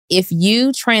if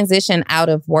you transition out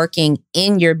of working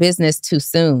in your business too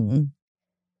soon,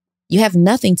 you have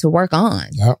nothing to work on,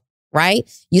 right?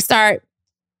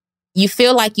 You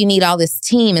feel like you need all this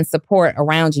team and support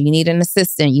around you. You need an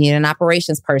assistant, you need an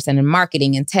operations person and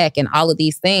marketing and tech and all of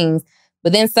these things.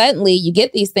 But then suddenly you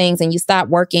get these things and you stop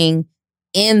working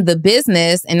in the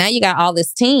business. And now you got all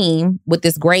this team with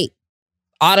this great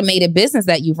automated business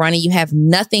that you've run and you have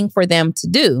nothing for them to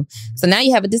do. So now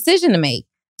you have a decision to make.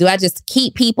 Do I just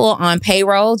keep people on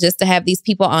payroll just to have these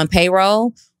people on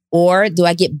payroll? Or do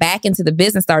I get back into the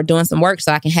business, start doing some work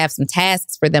so I can have some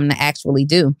tasks for them to actually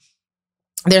do?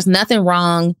 There's nothing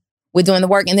wrong with doing the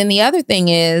work. And then the other thing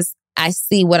is,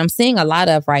 what I'm seeing a lot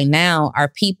of right now are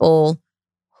people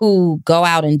who go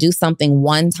out and do something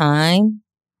one time,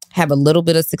 have a little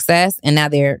bit of success, and now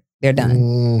they're done.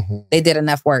 Mm-hmm. They did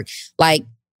enough work. Like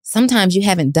sometimes you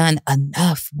haven't done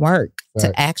enough work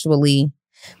to actually.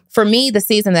 For me, the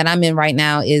season that I'm in right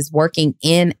now is working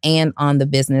in and on the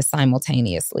business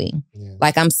simultaneously. Yeah.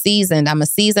 Like I'm seasoned. I'm a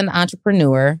seasoned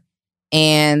entrepreneur.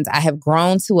 And I have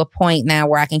grown to a point now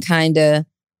where I can kind of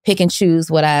pick and choose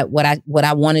what I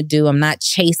want to do. I'm not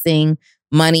chasing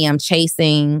money. I'm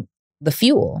chasing the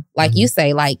fuel. Like you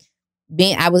say, like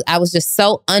I was just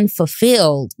so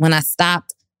unfulfilled when I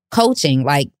stopped coaching.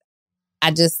 Like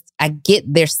I get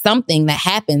there's something that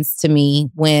happens to me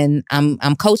when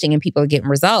I'm coaching and people are getting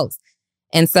results.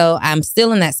 And so I'm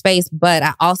still in that space, but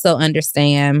I also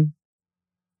understand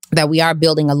that we are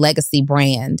building a legacy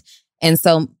brand. And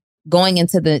so going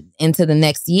into the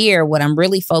next year, what I'm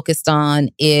really focused on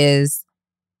is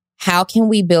how can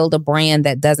we build a brand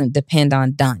that doesn't depend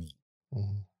on Donnie?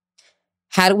 Mm-hmm.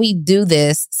 How do we do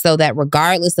this so that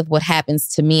regardless of what happens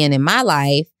to me and in my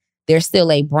life, there's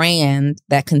still a brand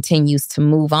that continues to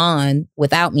move on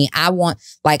without me?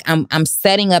 I'm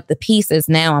setting up the pieces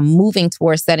now. I'm moving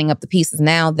towards setting up the pieces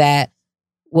now that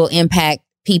will impact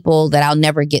people that I'll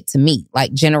never get to meet,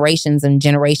 like generations and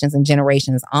generations and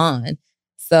generations on.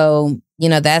 So,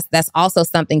 that's also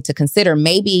something to consider.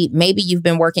 Maybe you've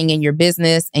been working in your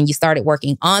business and you started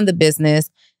working on the business,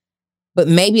 but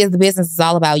maybe the business is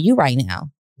all about you right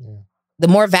now. Yeah. The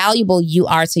more valuable you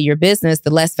are to your business, the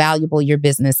less valuable your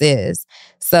business is.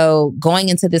 So going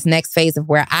into this next phase of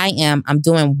where I am, I'm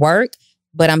doing work,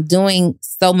 but I'm doing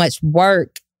so much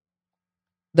work.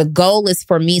 The goal is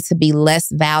for me to be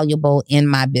less valuable in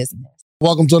my business.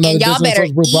 Welcome to another edition of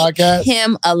Social Proof Podcast.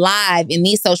 Him alive in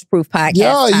these Social Proof Podcasts.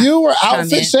 Yeah, you were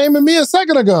outfit shaming me a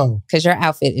second ago. Because your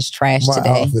outfit is trash today.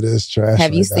 My outfit is trash.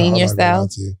 Have you seen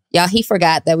yourself? Y'all, he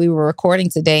forgot that we were recording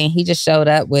today and he just showed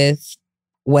up with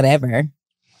whatever.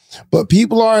 But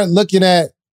people aren't looking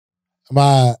at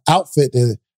my outfit,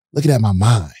 they're looking at my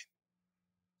mind.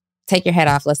 Take your head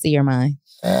off. Let's see your mind.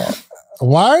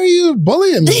 Why are you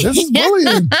bullying me? This is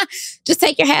bullying. Just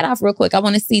take your hat off real quick. I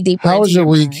want to see deeper. How was your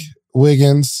week,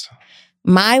 Wiggins?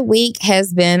 My week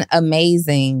has been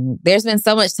amazing. There's been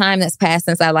so much time that's passed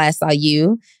since I last saw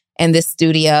you in this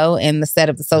studio and the set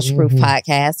of the Social Proof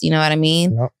Podcast. You know what I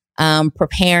mean? Yep.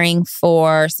 Preparing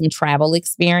for some travel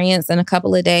experience in a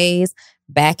couple of days,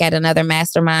 back at another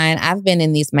mastermind. I've been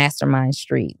in these mastermind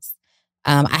streets.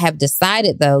 I have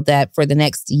decided, though, that for the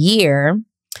next year,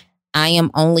 I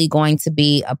am only going to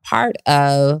be a part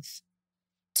of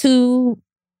 2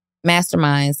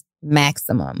 masterminds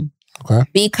maximum. Okay.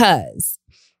 Because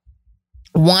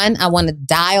 1, I want to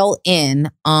dial in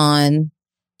on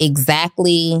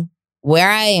exactly where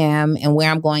I am and where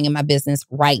I'm going in my business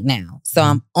right now. So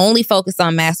I'm only focused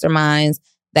on masterminds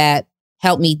that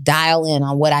help me dial in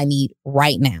on what I need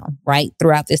right now, right?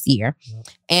 Throughout this year. Yep.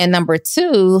 And number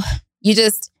 2,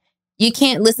 you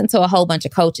can't listen to a whole bunch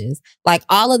of coaches. Like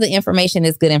all of the information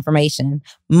is good information.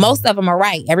 Most of them are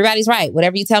right. Everybody's right.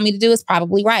 Whatever you tell me to do is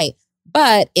probably right.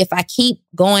 But if I keep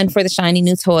going for the shiny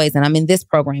new toys and I'm in this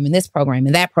program and this program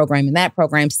and that program and that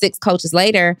program, 6 coaches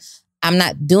later, I'm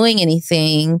not doing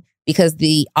anything because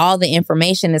all the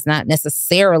information is not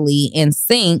necessarily in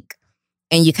sync.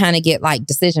 And you kind of get like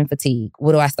decision fatigue.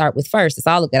 What do I start with first? It's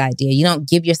all a good idea. You don't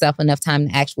give yourself enough time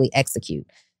to actually execute.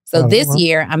 So this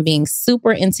year, I'm being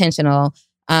super intentional.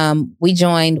 We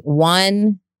joined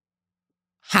one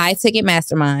high ticket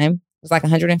mastermind. It was like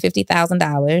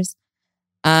 $150,000.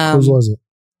 Whose was it?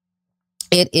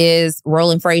 It is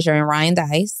Roland Frazier and Ryan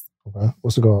Dice. Okay.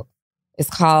 What's it called? It's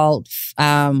called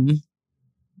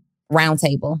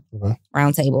Roundtable. Okay.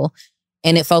 Roundtable.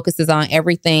 And it focuses on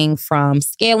everything from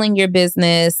scaling your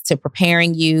business to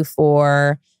preparing you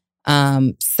for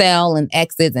sell and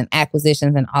exits and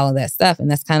acquisitions and all of that stuff.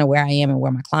 And that's kind of where I am and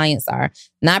where my clients are.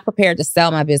 Not prepared to sell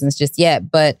my business just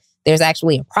yet, but there's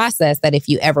actually a process that if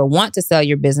you ever want to sell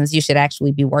your business, you should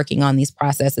actually be working on these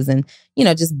processes and,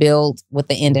 just build with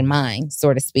the end in mind,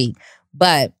 so to speak.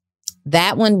 But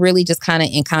that one really just kind of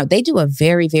they do a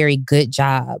very, very good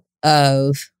job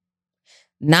of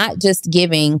not just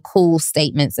giving cool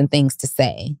statements and things to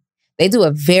say. They do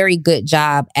a very good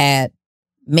job at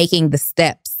making the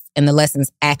steps and the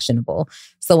lessons actionable.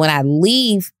 So when I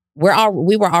leave,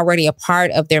 we were already a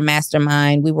part of their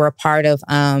mastermind. We were a part of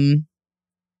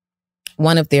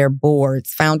one of their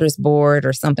boards, founders board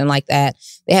or something like that.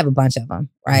 They have a bunch of them,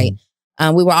 right?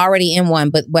 We were already in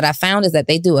one, but what I found is that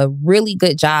they do a really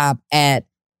good job at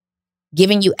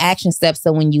giving you action steps.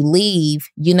 So when you leave,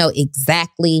 you know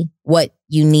exactly what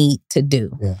you need to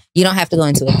do. Yeah. You don't have to go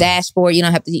into a dashboard. You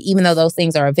don't have to, even though those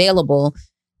things are available,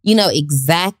 you know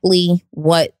exactly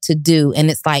what to do.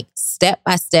 And it's like step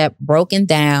by step, broken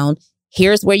down.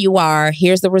 Here's where you are.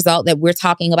 Here's the result that we're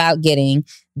talking about getting.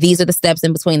 These are the steps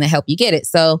in between that help you get it.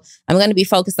 So I'm going to be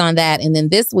focused on that. And then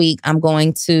this week, I'm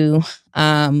going to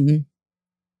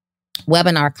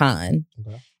Webinar Con.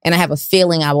 Okay. And I have a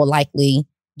feeling I will likely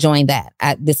join that.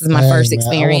 This is my first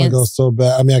experience. I want to go so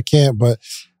bad. I mean, I can't, but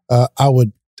I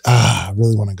would. I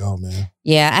really want to go, man.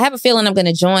 Yeah, I have a feeling I'm going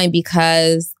to join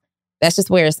because that's just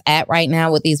where it's at right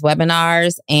now with these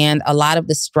webinars. And a lot of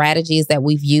the strategies that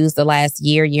we've used the last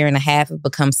year and a half have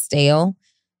become stale.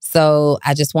 So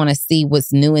I just want to see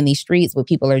what's new in these streets, what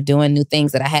people are doing, new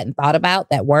things that I hadn't thought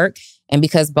about that work. And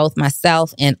because both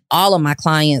myself and all of my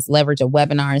clients leverage a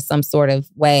webinar in some sort of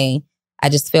way, I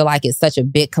just feel like it's such a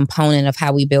big component of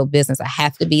how we build business. I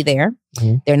have to be there.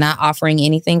 Mm-hmm. They're not offering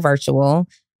anything virtual.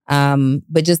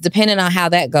 But just depending on how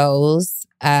that goes,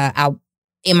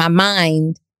 in my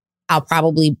mind, I'll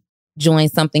probably join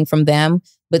something from them.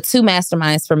 But 2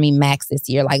 masterminds for me max this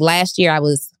year. Like last year, I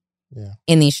was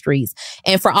in these streets.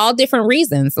 And for all different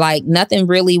reasons, like nothing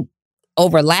really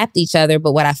overlapped each other.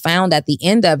 But what I found at the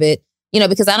end of it,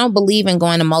 because I don't believe in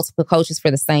going to multiple coaches for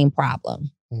the same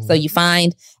problem. Mm-hmm. So you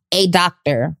find a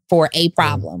doctor for a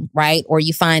problem, right? Or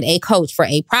you find a coach for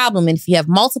a problem. And if you have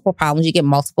multiple problems, you get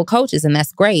multiple coaches, and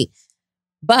that's great.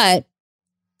 But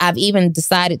I've even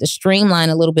decided to streamline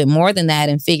a little bit more than that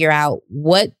and figure out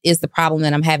what is the problem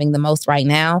that I'm having the most right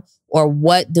now, or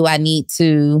what do I need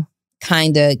to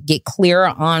kind of get clearer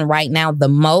on right now the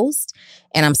most.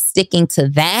 And I'm sticking to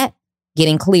that,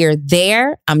 getting clear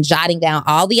there. I'm jotting down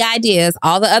all the ideas,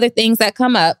 all the other things that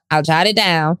come up. I'll jot it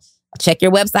down. I'll check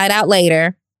your website out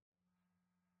later.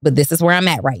 But this is where I'm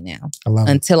at right now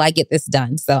until I get this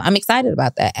done. So I'm excited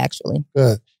about that, actually.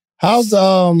 Good. How's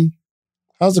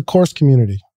the course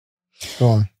community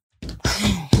going?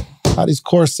 How these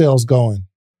course sales going?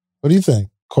 What do you think?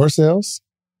 Course sales?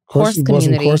 Course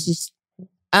community. Courses?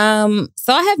 So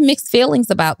I have mixed feelings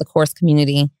about the course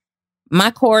community.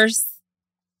 I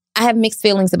have mixed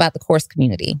feelings about the course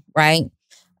community, right?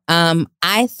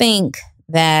 I think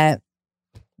that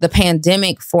the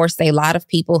pandemic forced a lot of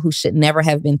people who should never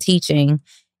have been teaching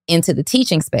into the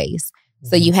teaching space. Mm-hmm.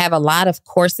 So you have a lot of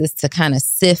courses to kind of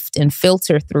sift and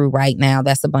filter through right now.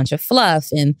 That's a bunch of fluff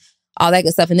and all that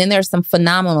good stuff. And then there's some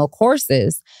phenomenal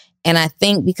courses. And I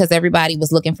think because everybody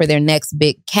was looking for their next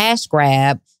big cash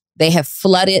grab, they have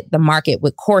flooded the market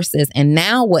with courses. And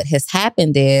now what has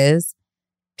happened is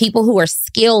people who are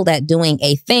skilled at doing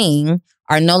a thing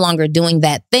are no longer doing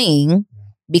that thing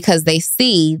because they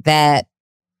see that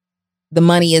the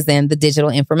money is in the digital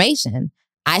information.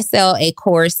 I sell a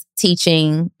course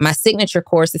my signature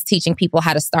course is teaching people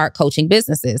how to start coaching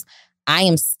businesses. I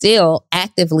am still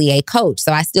actively a coach,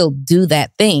 so I still do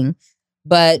that thing.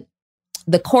 But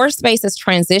the course space has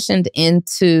transitioned in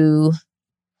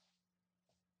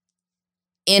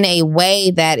a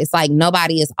way that it's like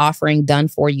nobody is offering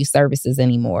done-for-you services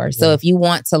anymore. Yeah. So if you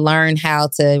want to learn how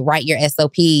to write your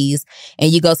SOPs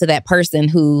and you go to that person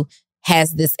who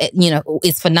has this,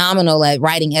 is phenomenal at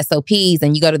writing SOPs,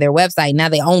 and you go to their website, now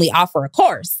they only offer a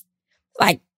course.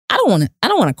 Like, I don't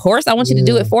want a course. I want you to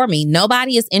do it for me.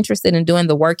 Nobody is interested in doing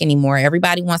the work anymore.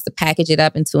 Everybody wants to package it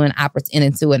up into an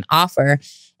offer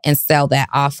and sell that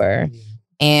offer. Yeah.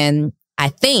 And I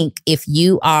think if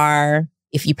you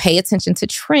pay attention to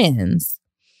trends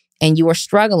and you are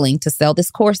struggling to sell this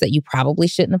course that you probably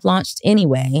shouldn't have launched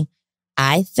anyway,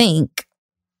 I think,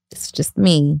 it's just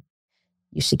me,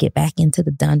 you should get back into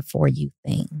the done-for-you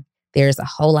thing. There's a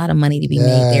whole lot of money to be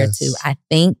made there too. I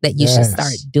think that you should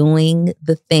start doing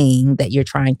the thing that you're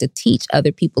trying to teach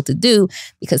other people to do,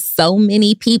 because so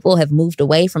many people have moved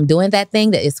away from doing that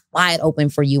thing that it's wide open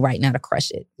for you right now to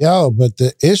crush it. But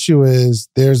the issue is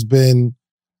there's been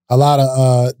a lot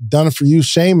of done-for-you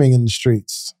shaming in the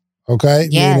streets, okay?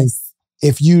 Yes. Meaning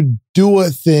if you do a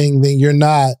thing, then you're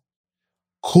not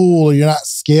cool or you're not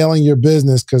scaling your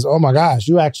business because, oh my gosh,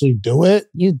 you actually do it.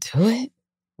 You do it.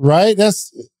 Right?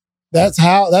 That's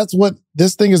what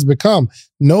this thing has become.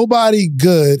 Nobody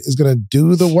good is going to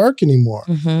do the work anymore.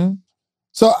 Mm-hmm.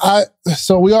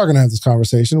 So we are going to have this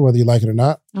conversation, whether you like it or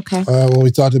not. Okay. What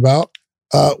we talked about,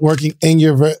 working in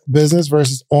your business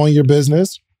versus on your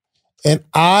business. And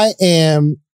I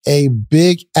am a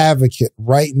big advocate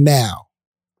right now,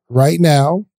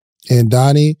 and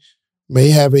Donnie may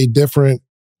have a different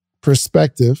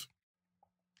perspective.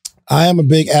 I am a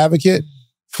big advocate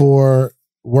for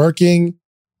working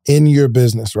in your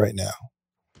business right now.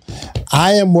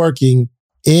 I am working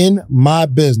in my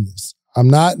business.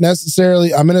 I'm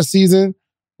in a season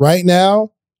right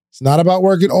now. It's not about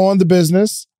working on the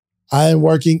business. I am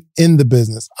working in the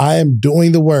business. I am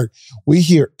doing the work. We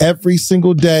here every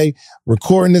single day,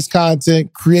 recording this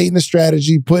content, creating a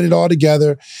strategy, putting it all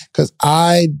together. Because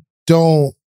I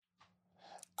think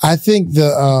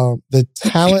the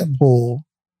talent pool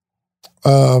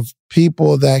of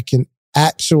people that can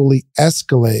actually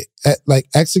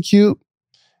execute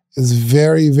is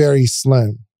very, very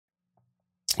slim.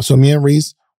 So me and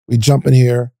Reese, we jump in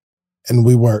here and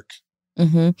we work.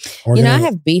 Mm-hmm. I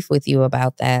have beef with you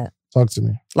about that. Talk to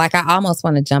me. Like, I almost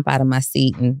want to jump out of my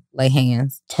seat and lay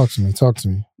hands. Talk to me.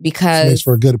 Because... This makes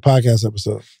for a good podcast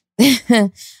episode.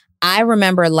 I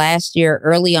remember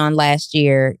early on last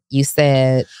year, you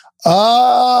said...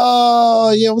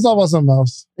 Oh, yeah, we'll talk about something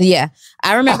else. Yeah,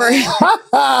 I remember...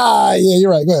 Yeah, you're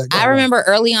right. Go ahead. I remember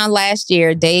early on last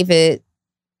year, David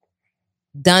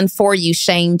done for you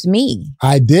shamed me.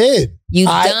 I did.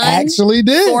 I actually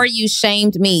did. For you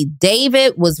shamed me.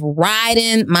 David was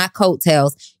riding my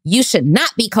coattails. You should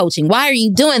not be coaching. Why are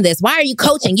you doing this? Why are you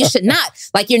coaching? You should not.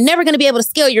 Like, you're never going to be able to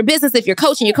scale your business if you're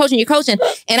coaching.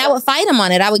 And I would fight him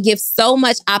on it. I would give so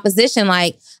much opposition.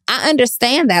 Like, I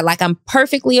understand that. Like, I'm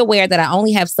perfectly aware that I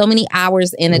only have so many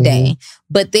hours in a day,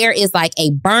 but there is like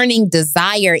a burning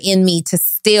desire in me to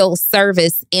still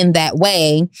service in that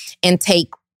way and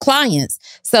take clients.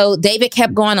 So David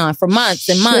kept going on for months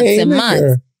and months and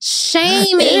months.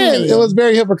 Shaming me. It was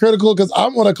very hypocritical because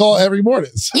I'm on a call every morning.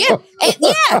 So. Yeah.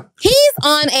 He's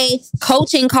on a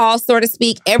coaching call, so to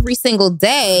speak, every single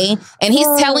day. And he's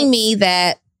telling me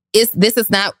that this is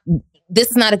not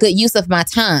a good use of my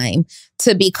time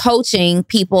to be coaching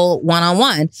people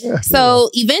one-on-one. So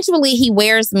eventually he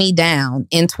wears me down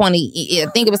I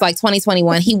think it was like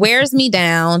 2021. He wears me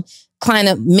down kind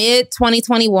of mid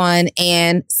 2021.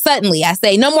 And suddenly I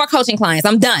say, no more coaching clients.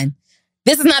 I'm done.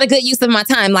 This is not a good use of my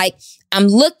time. Like, I'm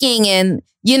looking and,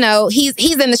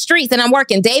 he's in the streets and I'm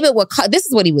working. David would call, this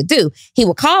is what he would do. He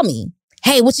would call me.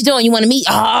 Hey, what you doing? You want to meet?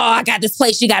 Oh, I got this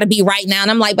place you got to be right now.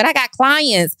 And I'm like, but I got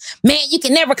clients. Man, you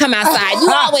can never come outside.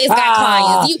 You always got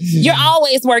clients. You're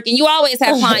always working. You always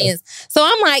have clients. So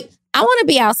I'm like, I want to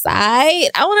be outside.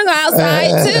 I want to go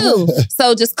outside too.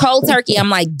 So just cold turkey.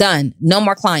 I'm like, done. No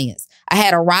more clients. I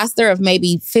had a roster of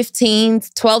maybe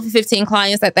 12 to 15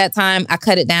 clients at that time. I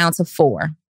cut it down to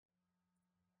 4.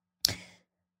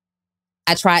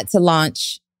 I tried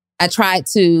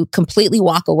to completely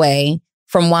walk away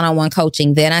from one-on-one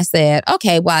coaching. Then I said,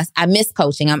 okay, well, I miss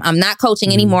coaching. I'm not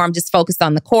coaching anymore. I'm just focused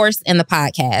on the course and the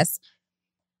podcast.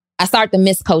 I started to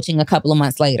miss coaching a couple of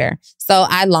months later. So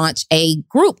I launched a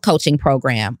group coaching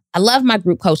program. I love my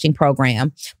group coaching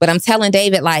program, but I'm telling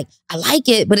David, like, I like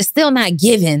it, but it's still not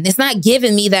giving. It's not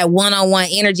giving me that one-on-one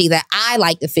energy that I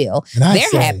like to feel. They're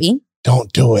happy.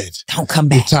 Don't do it. Don't come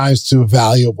back. Your time's too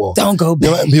valuable. Don't go back.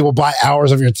 You're letting people buy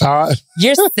hours of your time.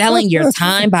 You're selling your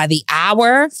time by the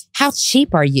hour. How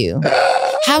cheap are you?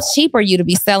 How cheap are you to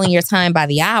be selling your time by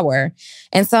the hour?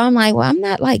 And so I'm like, well, I'm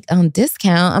not like on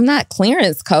discount. I'm not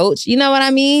clearance coach. You know what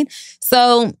I mean?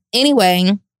 So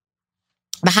anyway,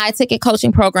 the high ticket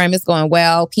coaching program is going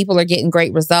well. People are getting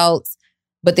great results,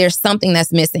 but there's something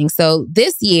that's missing. So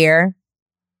this year,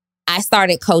 I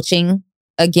started coaching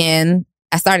again.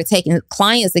 I started taking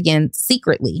clients again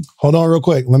secretly. Hold on real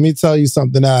quick. Let me tell you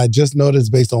something that I just noticed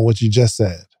based on what you just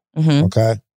said. Mm-hmm.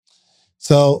 Okay.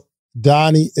 So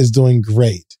Donnie is doing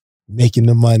great, making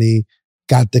the money,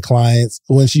 got the clients.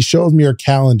 When she shows me her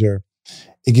calendar,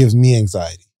 it gives me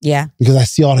anxiety. Yeah. Because I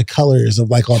see all the colors of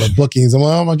like all the bookings. I'm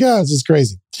like, oh my God, this is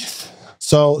crazy.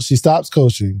 So she stops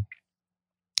coaching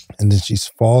and then she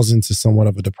falls into somewhat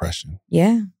of a depression.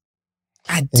 Yeah.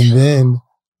 And then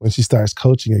when she starts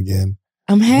coaching again,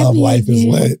 I'm happy. Love life is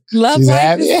lit. Love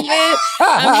life is lit.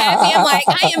 I'm happy. I'm like,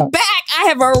 I am back. I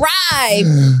have arrived.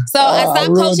 So I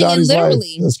stopped coaching and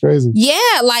literally. That's crazy.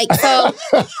 Yeah, like, so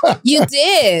you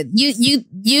did.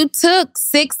 You took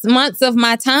 6 months of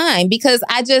my time because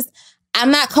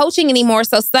I'm not coaching anymore.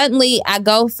 So suddenly I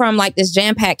go from like this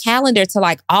jam-packed calendar to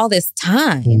like all this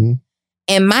time. Mm-hmm.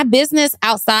 And my business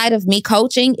outside of me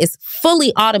coaching is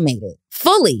fully automated,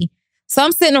 fully. So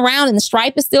I'm sitting around and the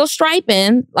Stripe is still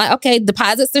striping. Like, okay,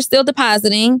 deposits are still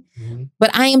depositing,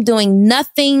 but I am doing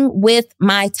nothing with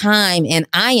my time. And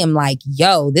I am like,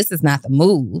 yo, this is not the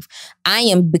move. I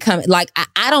am becoming like,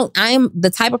 I am the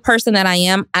type of person that I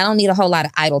am. I don't need a whole lot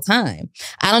of idle time.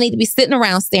 I don't need to be sitting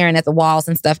around staring at the walls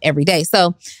and stuff every day.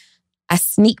 So I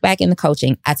sneak back into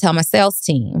coaching. I tell my sales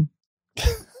team,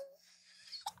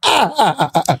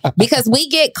 because we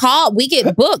get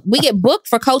booked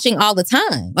for coaching all the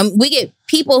time. We get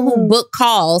people who book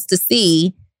calls to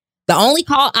see. The only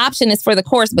call option is for the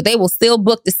course, but they will still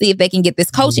book to see if they can get this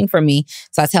coaching from me.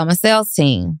 So I tell my sales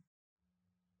team,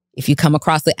 if you come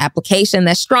across an application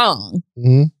that's strong,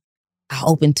 I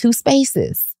open 2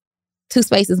 spaces. 2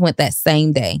 spaces went that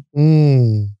same day.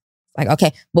 Like,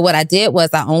 okay. But what I did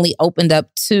was I only opened up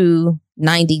 2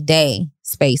 90-day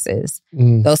spaces.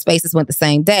 Those spaces went the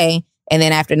same day. And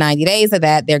then after 90 days of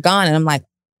that, they're gone. And I'm like,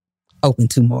 open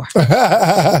 2 more.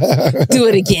 Do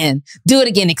it again.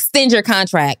 Extend your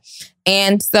contract.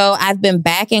 And so I've been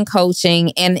back in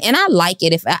coaching and I like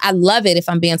it. I love it, if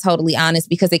I'm being totally honest,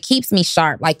 because it keeps me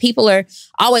sharp. Like people are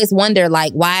always wonder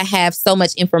like why I have so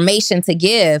much information to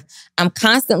give. I'm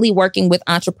constantly working with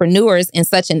entrepreneurs in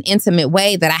such an intimate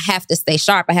way that I have to stay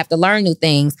sharp. I have to learn new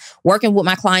things. Working with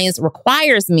my clients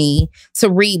requires me to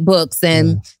read books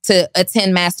and to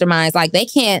attend masterminds. Like they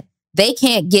can't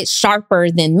get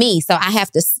sharper than me. So I have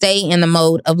to stay in the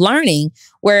mode of learning.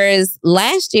 Whereas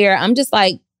last year, I'm just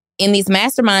like in these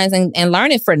masterminds and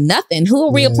learning for nothing. Who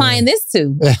are we applying this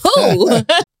to? Who?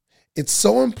 It's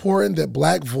so important that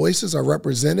Black voices are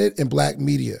represented in Black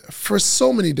media for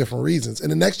so many different reasons.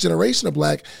 And the next generation of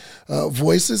Black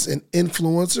voices and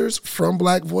influencers from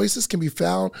Black voices can be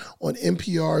found on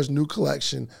NPR's new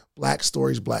collection, Black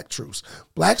Stories, Black Truths.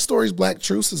 Black Stories, Black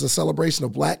Truths is a celebration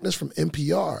of Blackness from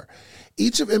NPR.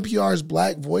 Each of NPR's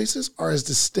Black voices are as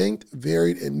distinct,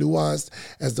 varied, and nuanced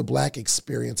as the Black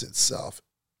experience itself.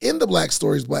 In the Black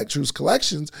Stories, Black Truths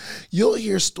collections, you'll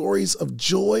hear stories of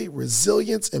joy,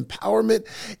 resilience, empowerment,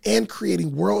 and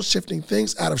creating world-shifting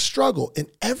things out of struggle. And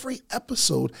every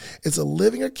episode is a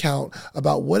living account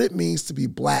about what it means to be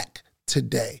Black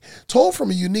today, told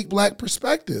from a unique Black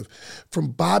perspective.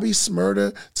 From Bobby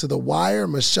Shmurda to The Wire,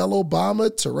 Michelle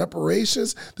Obama to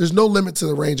reparations, there's no limit to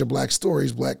the range of Black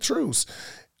stories, Black truths.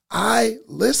 I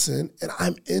listen and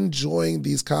I'm enjoying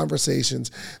these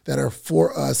conversations that are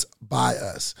for us, by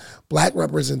us. Black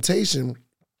representation,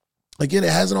 again,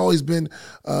 it hasn't always been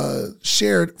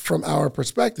shared from our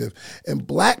perspective. And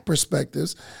Black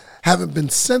perspectives haven't been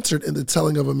censored in the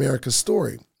telling of America's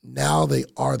story. Now they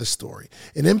are the story.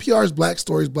 In NPR's Black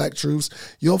Stories, Black Truths,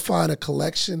 you'll find a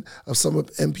collection of some of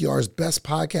NPR's best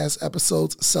podcast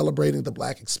episodes celebrating the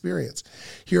Black experience.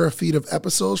 Here are a feed of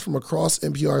episodes from across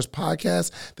NPR's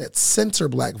podcasts that center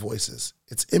Black voices.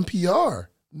 It's NPR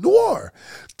Noir.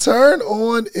 Turn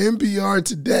on NPR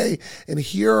today and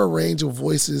hear a range of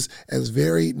voices as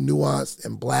varied, nuanced,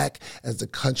 and Black as the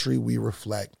country we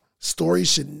reflect.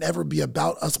 Stories should never be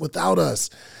about us without us.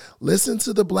 Listen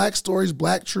to the Black Stories,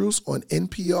 Black Truths on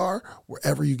NPR,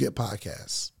 wherever you get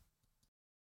podcasts.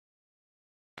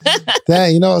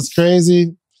 Dang, you know what's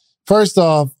crazy? First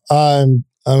off, I'm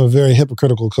a very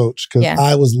hypocritical coach because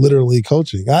I was literally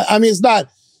coaching. I mean, it's not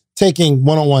taking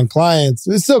one-on-one clients.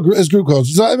 It's group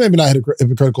coaching. So maybe not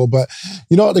hypocritical, but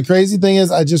you know what the crazy thing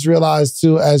is? I just realized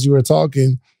too, as you were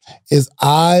talking, is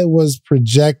I was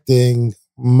projecting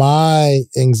my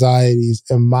anxieties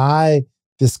and my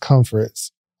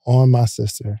discomforts on my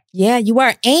sister. Yeah, you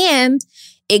were. And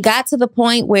it got to the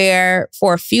point where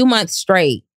for a few months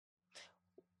straight,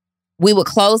 we would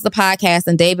close the podcast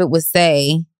and David would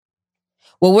say,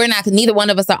 well, neither one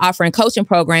of us are offering coaching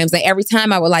programs. And every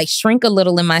time I would like shrink a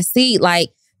little in my seat,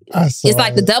 like, it's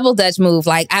like the double Dutch move.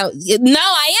 Like, I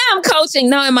am coaching.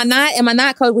 No, am I not? Am I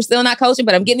not coaching? We're still not coaching,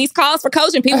 but I'm getting these calls for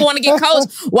coaching. People want to get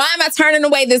coached. Why am I turning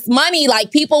away this money?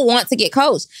 Like, people want to get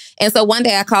coached. And so one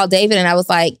day I called David and I was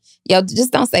like, yo,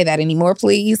 just don't say that anymore,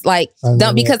 please. Like,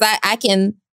 don't, because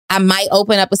I might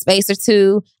open up a space or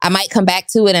two. I might come back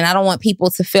to it. And I don't want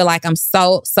people to feel like I'm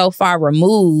so far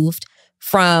removed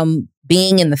from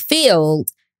being in the field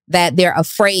that they're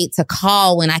afraid to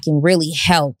call when I can really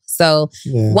help. So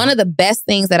one of the best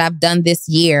things that I've done this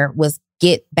year was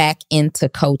get back into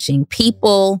coaching.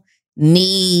 People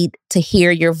need to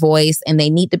hear your voice and they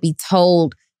need to be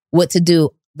told what to do.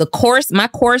 My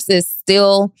course is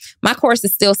still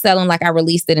selling like I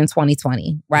released it in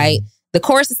 2020, right? The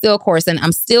course is still a course and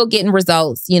I'm still getting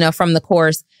results, from the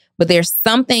course. But there's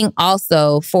something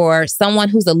also for someone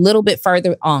who's a little bit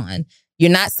further on. You're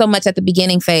not so much at the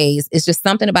beginning phase. It's just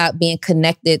something about being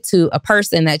connected to a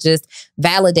person that just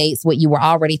validates what you were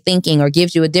already thinking or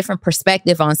gives you a different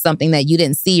perspective on something that you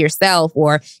didn't see yourself,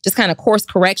 or just kind of course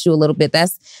corrects you a little bit.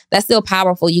 That's still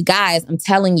powerful. You guys, I'm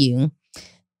telling you,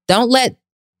 don't let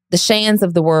the Shans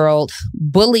of the world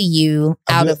bully you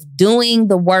out of doing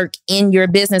the work in your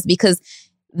business, because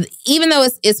even though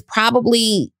it's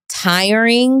probably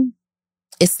tiring,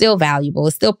 it's still valuable.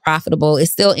 It's still profitable.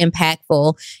 It's still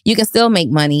impactful. You can still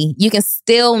make money. You can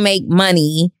still make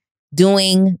money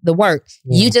doing the work.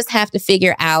 Yeah. You just have to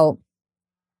figure out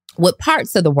what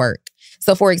parts of the work.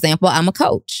 So for example, I'm a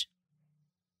coach.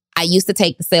 I used to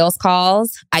take the sales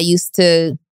calls. I used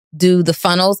to do the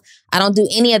funnels. I don't do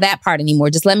any of that part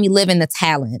anymore. Just let me live in the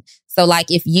talent. So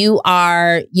like if you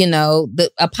are,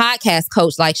 a podcast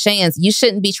coach like Shan's, you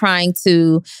shouldn't be trying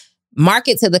to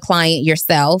market to the client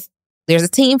yourself. There's a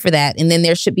team for that. And then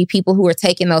there should be people who are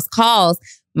taking those calls.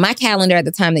 My calendar at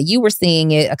the time that you were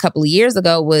seeing it a couple of years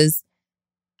ago was,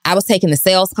 I was taking the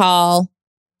sales call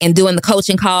and doing the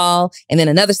coaching call, and then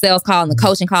another sales call and the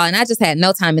coaching call. And I just had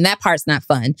no time. And that part's not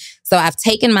fun. So I've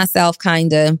taken myself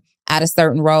kind of out of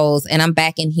certain roles, and I'm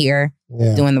back in here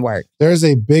doing the work. There's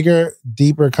a bigger,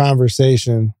 deeper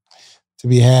conversation to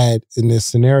be had in this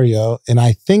scenario. And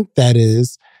I think that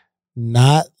is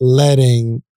not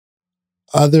letting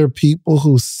other people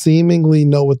who seemingly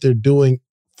know what they're doing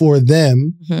for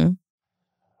them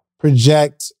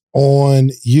project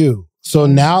on you. So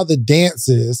now the dance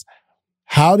is,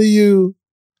 how do you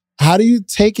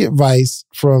take advice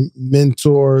from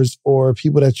mentors or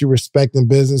people that you respect in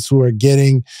business who are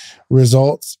getting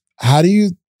results? How do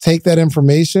you take that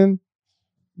information,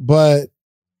 but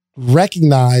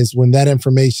recognize when that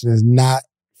information is not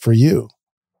for you?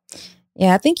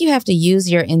 Yeah, I think you have to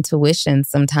use your intuition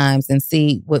sometimes and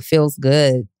see what feels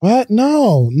good. What?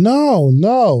 No.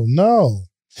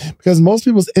 Because most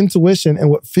people's intuition and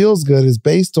what feels good is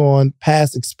based on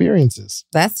past experiences.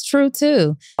 That's true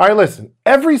too. All right, listen,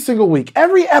 every single week,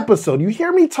 every episode, you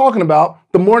hear me talking about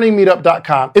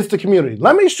themorningmeetup.com. It's the community.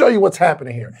 Let me show you what's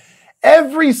happening here.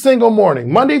 Every single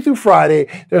morning, Monday through Friday,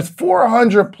 there's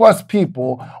 400 plus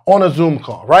people on a Zoom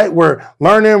call, right? We're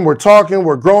learning, we're talking,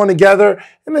 we're growing together,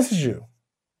 and this is you.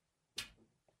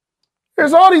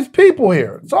 There's all these people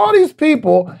here. It's all these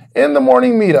people in the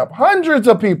morning meetup. Hundreds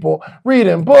of people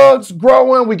reading books,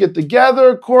 growing. We get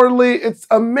together quarterly. It's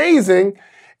amazing.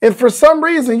 And for some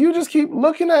reason, you just keep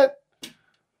looking at,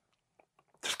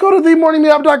 just go to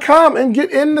themorningmeetup.com and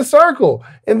get in the circle.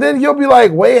 And then you'll be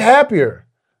like way happier.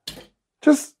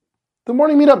 Just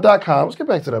themorningmeetup.com. Let's get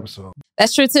back to the episode.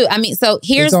 That's true too. I mean, so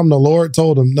here's something the Lord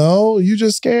told him. No, you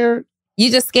just scared.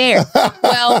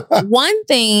 Well, one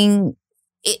thing,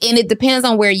 and it depends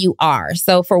on where you are.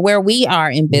 So for where we are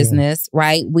in business,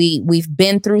 right? We've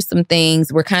been through some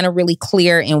things. We're kind of really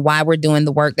clear in why we're doing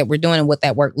the work that we're doing and what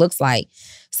that work looks like.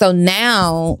 So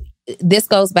now this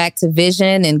goes back to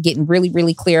vision and getting really,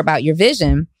 really clear about your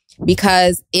vision.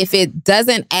 Because if it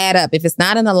doesn't add up, if it's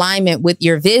not in alignment with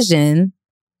your vision,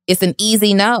 it's an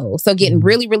easy no. So getting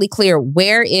really, really clear,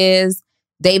 where is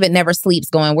David Never Sleeps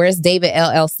going? Where's David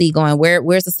LLC going?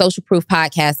 Where's the Social Proof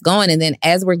podcast going? And then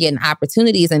as we're getting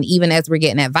opportunities and even as we're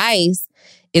getting advice,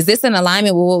 is this in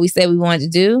alignment with what we said we wanted to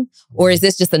do? Or is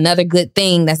this just another good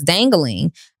thing that's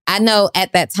dangling? I know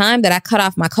at that time that I cut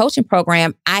off my coaching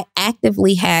program, I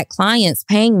actively had clients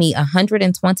paying me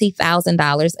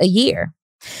 $120,000 a year.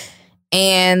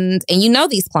 And you know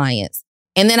these clients.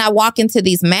 And then I walk into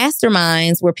these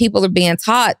masterminds where people are being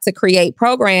taught to create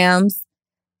programs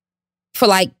for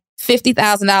like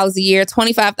 $50,000 a year,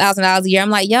 $25,000 a year.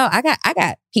 I'm like, yo, I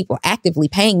got people actively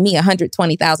paying me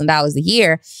 $120,000 a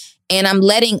year. And I'm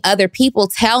letting other people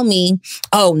tell me,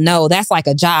 oh no, that's like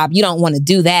a job. You don't want to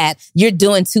do that. You're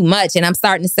doing too much. And I'm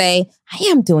starting to say, I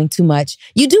am doing too much.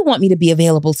 You do want me to be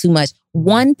available too much.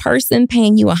 One person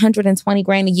paying you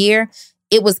 $120,000 a year.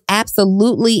 It was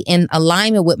absolutely in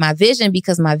alignment with my vision,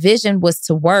 because my vision was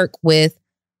to work with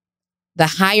the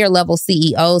higher level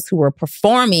CEOs who were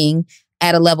performing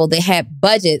at a level they had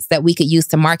budgets that we could use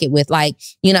to market with. Like,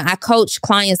 I coach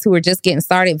clients who are just getting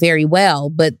started very well,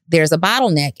 but there's a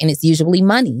bottleneck, and it's usually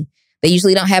money. They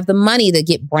usually don't have the money to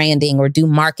get branding or do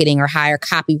marketing or hire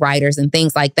copywriters and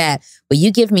things like that. But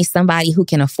you give me somebody who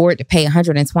can afford to pay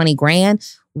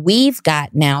 $120,000. We've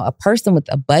got now a person with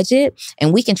a budget,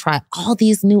 and we can try all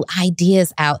these new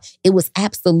ideas out. It was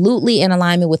absolutely in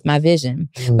alignment with my vision.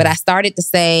 But I started to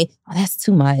say, oh, that's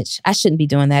too much. I shouldn't be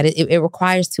doing that. It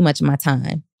requires too much of my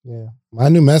time. Yeah. My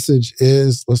new message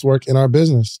is, let's work in our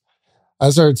business.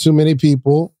 I heard too many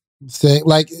people saying,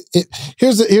 like,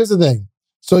 here's the thing.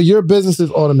 So your business is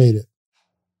automated.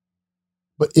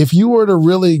 But if you were to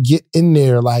really get in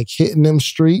there, like hitting them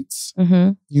streets,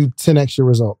 you 10x your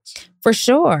results. For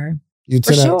sure. You 10x.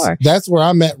 For sure. That's where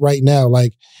I'm at right now.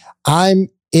 Like, I'm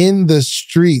in the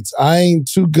streets. I ain't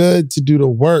too good to do the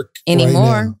work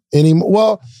anymore.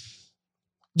 Well,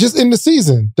 just in the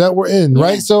season that we're in,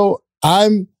 right? So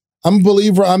I'm a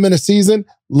believer. I'm in a season.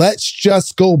 Let's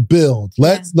just go build.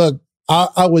 Look.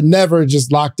 I would never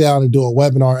just lock down and do a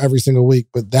webinar every single week,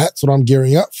 but that's what I'm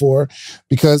gearing up for,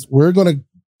 because we're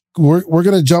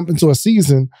gonna jump into a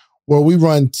season where we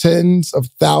run tens of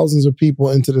thousands of people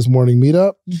into this morning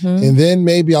meetup, and then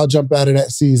maybe I'll jump out of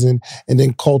that season and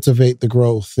then cultivate the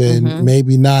growth and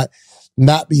maybe not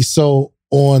be so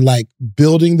on like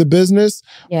building the business,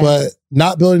 but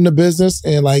not building the business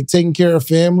and like taking care of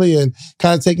family and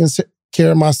kind of taking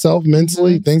care of myself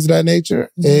mentally, things of that nature.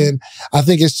 And I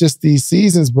think it's just these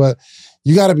seasons, but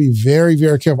you got to be very,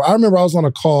 very careful. I remember I was on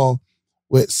a call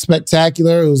with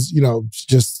Spectacular. It was,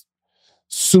 just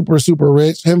super, super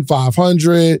rich, him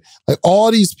 500. Like all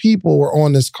these people were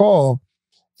on this call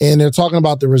and they're talking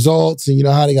about the results and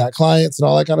how they got clients and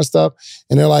all that kind of stuff.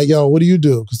 And they're like, yo, what do you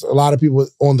do? Because a lot of people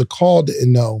on the call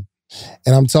didn't know.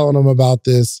 And I'm telling them about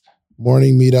this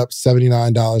morning meetup,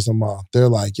 $79 a month. They're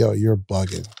like, yo, you're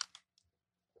bugging.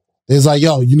 It's like,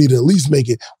 yo, you need to at least make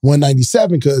it $197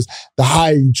 because the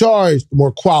higher you charge, the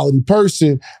more quality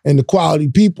person and the quality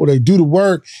people, they do the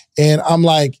work. And I'm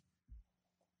like,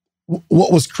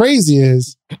 what was crazy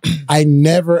is I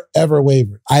never, ever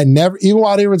wavered. Even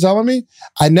while they were telling me,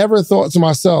 I never thought to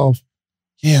myself,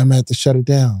 yeah, I'm going to have to shut it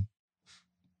down.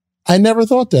 I never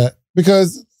thought that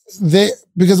because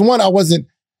one, I wasn't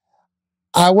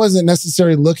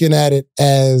necessarily looking at it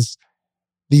as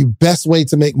the best way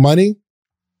to make money.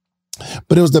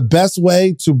 But it was the best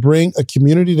way to bring a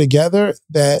community together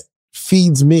that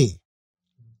feeds me.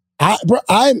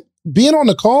 I'm being on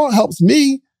the call helps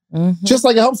me just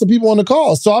like it helps the people on the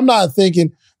call. So I'm not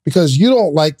thinking because you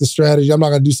don't like the strategy, I'm not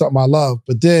going to do something I love.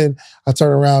 But then I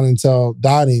turn around and tell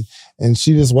Donnie, and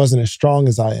she just wasn't as strong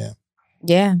as I am.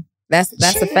 Yeah, that's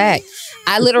a fact.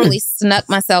 I literally snuck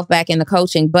myself back into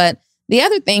coaching. But the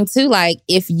other thing too, like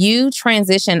if you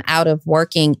transition out of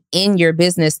working in your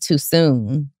business too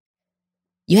soon,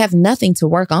 you have nothing to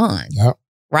work on,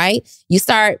 right? You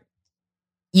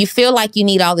feel like you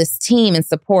need all this team and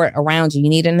support around you. You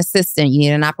need an assistant, you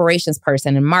need an operations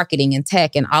person and marketing and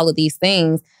tech and all of these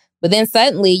things. But then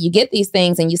suddenly you get these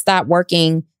things and you stop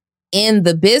working in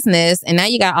the business. And now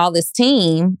you got all this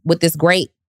team with this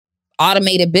great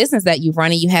automated business that you've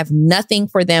run and you have nothing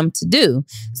for them to do.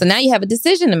 So now you have a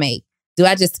decision to make. Do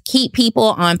I just keep people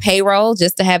on payroll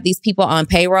just to have these people on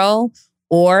payroll?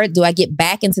 Or do I get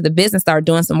back into the business, start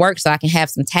doing some work so I can have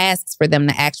some tasks for them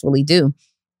to actually do?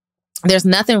 There's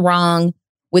nothing wrong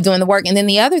with doing the work. And then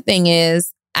the other thing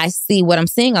is, what I'm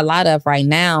seeing a lot of right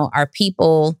now are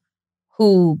people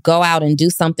who go out and do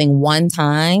something one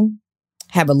time,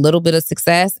 have a little bit of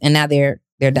success, and now they're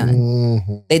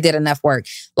done. They did enough work.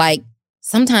 Like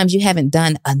sometimes you haven't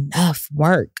done enough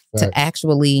work to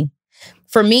actually...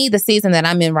 For me, the season that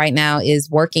I'm in right now is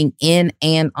working in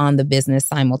and on the business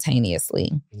simultaneously.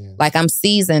 Yeah. Like I'm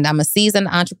seasoned. I'm a seasoned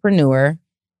entrepreneur,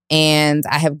 and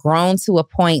I have grown to a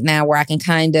point now where I can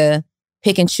kind of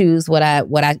pick and choose what I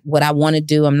want to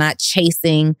do. I'm not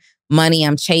chasing money.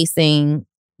 I'm chasing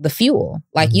the fuel.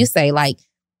 Like you say, like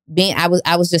I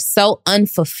was just so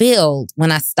unfulfilled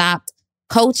when I stopped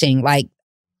coaching. Like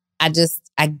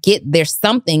I get there's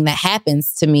something that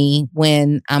happens to me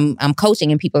when I'm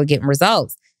coaching and people are getting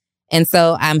results. And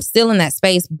so I'm still in that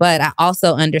space, but I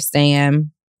also understand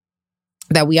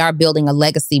that we are building a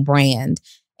legacy brand.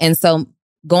 And so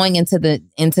going into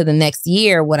the next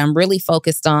year, what I'm really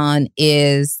focused on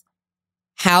is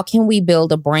how can we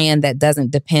build a brand that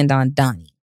doesn't depend on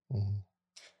Donnie?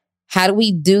 How do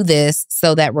we do this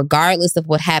so that regardless of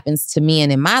what happens to me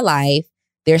and in my life,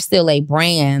 there's still a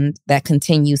brand that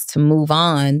continues to move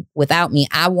on without me?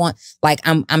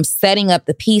 I'm setting up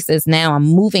the pieces now. I'm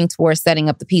moving towards setting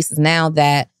up the pieces now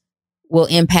that will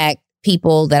impact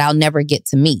people that I'll never get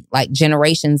to meet, like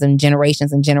generations and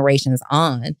generations and generations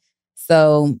on.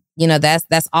 So,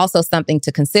 that's also something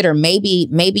to consider. Maybe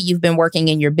you've been working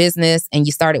in your business and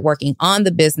you started working on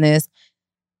the business,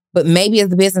 but maybe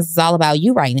the business is all about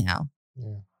you right now.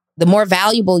 Yeah. The more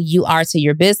valuable you are to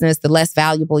your business, the less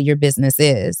valuable your business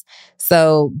is.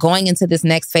 So going into this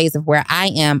next phase of where I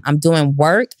am, I'm doing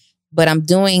work, but I'm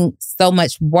doing so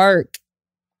much work.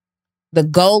 The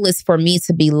goal is for me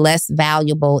to be less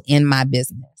valuable in my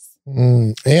business.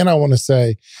 And I want to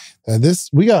say that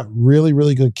we got really,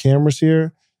 really good cameras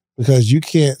here because you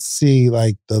can't see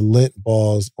like the lint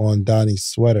balls on Donnie's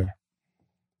sweater.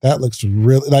 That looks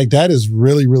really, like, that is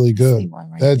really, really good.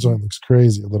 That joint looks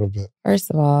crazy a little bit.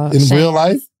 First of all, in real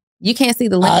life, you can't see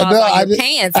the lip gloss on your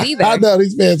pants either. I know,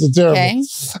 these pants are terrible. Okay.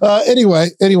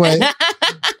 Anyway,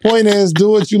 point is, do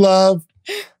what you love.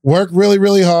 Work really,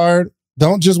 really hard.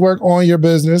 Don't just work on your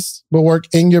business, but work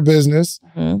in your business.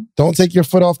 Mm-hmm. Don't take your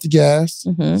foot off the gas.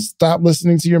 Mm-hmm. Stop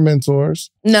listening to your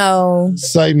mentors. No.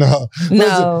 Say no.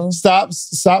 No. Listen,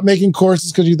 stop making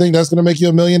courses because you think that's going to make you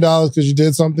 $1 million because you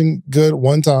did something good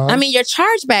one time. I mean, your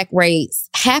chargeback rates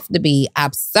have to be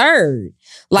absurd.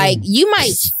 Like, you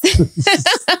might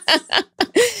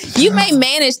you may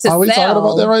manage to sell. Are we talking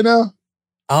about that right now?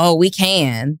 Oh, we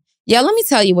can. Yeah, let me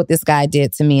tell you what this guy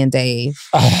did to me and Dave.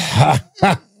 Can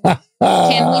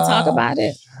we talk about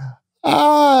it?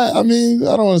 I mean,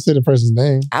 I don't want to say the person's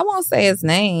name. I won't say his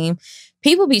name.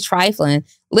 People be trifling.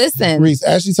 Listen. Reese,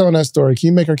 as she's telling that story, can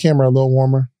you make her camera a little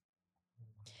warmer?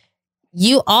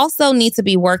 You also need to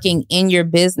be working in your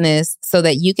business so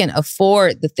that you can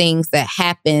afford the things that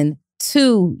happen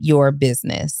to your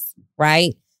business,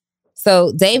 right?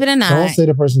 So David and I... Don't say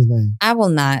the person's name. I will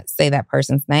not say that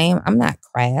person's name. I'm not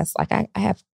crass. Like, I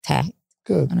have tact.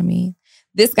 Good. You know what I mean?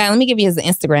 This guy, let me give you his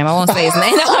Instagram. I won't say his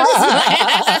name.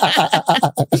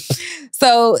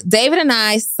 So David and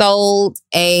I sold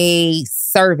a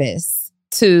service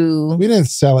to... We didn't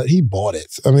sell it. He bought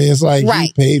it. I mean, it's like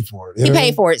he paid for it. He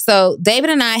paid for it. So David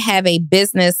and I have a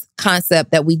business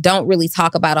concept that we don't really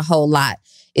talk about a whole lot.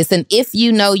 It's an if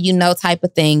you know type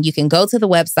of thing. You can go to the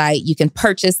website. You can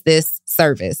purchase this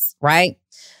service, right?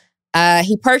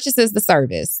 He purchases the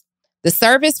service. The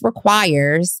service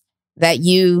requires that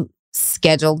you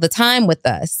schedule the time with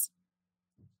us.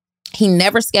 He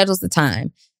never schedules the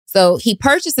time. So he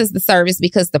purchases the service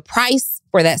because the price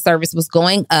for that service was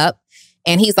going up.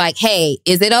 And he's like, hey,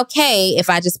 is it okay if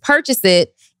I just purchase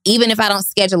it, even if I don't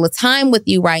schedule a time with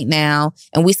you right now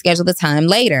and we schedule the time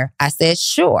later? I said,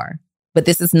 sure, but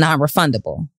this is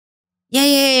non-refundable.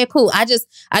 Yeah, cool. I just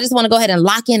want to go ahead and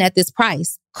lock in at this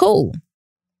price. Cool.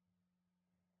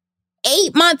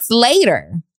 8 months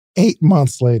later. 8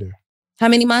 months later. How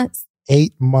many months?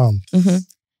 8 months. Mm-hmm.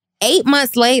 8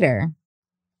 months later,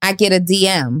 I get a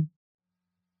DM.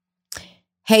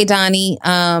 Hey, Donnie.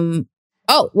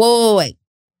 Wait.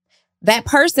 That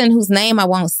person whose name I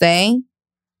won't say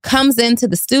comes into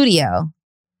the studio,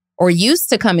 or used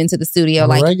to come into the studio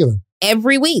like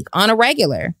every week on a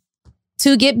regular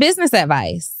to get business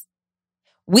advice.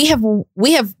 We have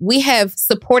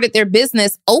supported their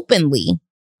business openly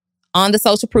on the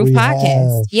Social Proof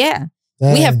podcast. Yeah.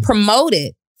 Dang. We have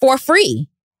promoted for free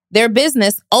their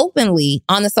business openly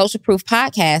on the Social Proof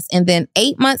podcast. And then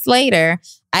 8 months later,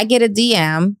 I get a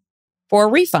DM for a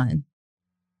refund.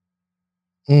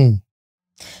 I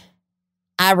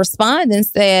respond and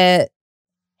said,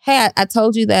 hey, I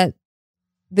told you that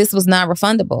this was not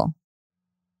refundable.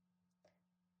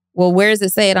 Well, where does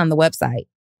it say it on the website?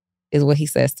 Is what he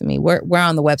says to me. Where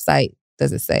on the website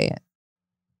does it say it?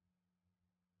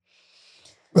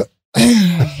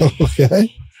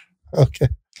 Okay.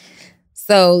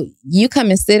 So you come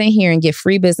and sit in here and get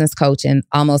free business coaching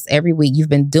almost every week. You've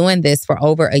been doing this for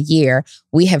over a year.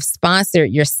 We have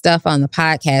sponsored your stuff on the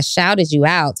podcast, shouted you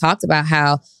out, talked about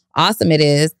how awesome it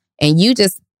is. And you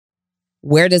just,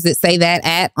 where does it say that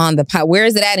at on the pod? Where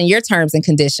is it at in your terms and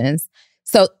conditions?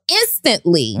 So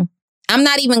instantly, I'm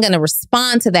not even going to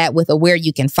respond to that with a where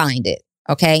you can find it.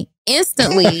 Okay.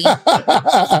 Instantly,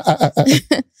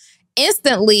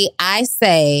 I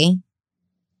say,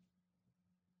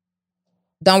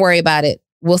 don't worry about it.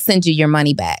 We'll send you your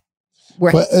money back.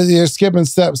 But you're skipping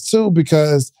steps too,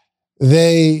 because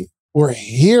they were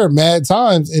here mad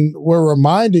times and we're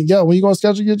reminding, when you going to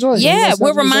schedule your joint? Yeah,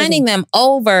 we're reminding them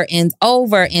over and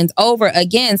over and over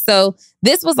again. So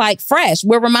this was like fresh.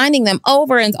 We're reminding them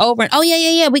over and over. And, oh,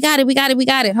 yeah. We got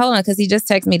it. Hold on, because he just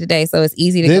texted me today. So it's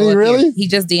easy to go. Did he really? Here. He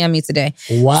just DM'd me today.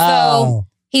 Wow. So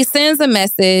he sends a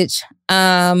message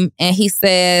and he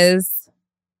says,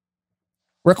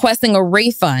 requesting a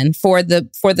refund for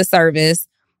the service.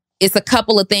 It's a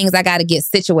couple of things I got to get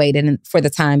situated for the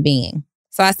time being.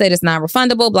 So I said, it's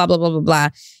non-refundable, blah, blah, blah, blah, blah.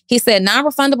 He said,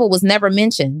 non-refundable was never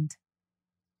mentioned.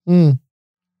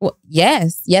 Well,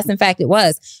 yes, in fact, it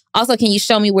was. Also, can you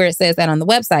show me where it says that on the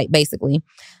website, basically?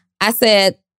 I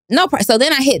said, no. So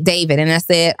then I hit David and I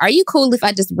said, are you cool if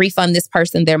I just refund this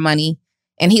person their money?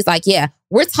 And he's like, yeah,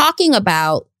 we're talking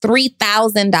about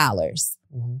 $3,000.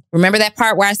 Mm-hmm. Remember that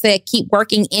part where I said, keep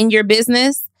working in your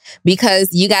business?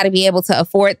 Because you got to be able to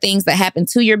afford things that happen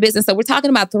to your business. So we're talking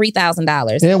about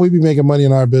 $3,000. And we be making money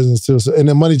in our business too. So, and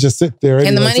the money just sits there. Anyway.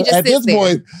 And the money just at sits this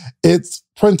point, it's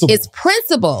principle. It's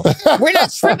principle. We're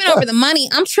not tripping over the money.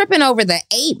 I'm tripping over the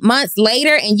 8 months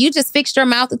later, and you just fixed your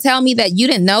mouth to tell me that you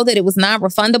didn't know that it was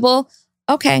non-refundable.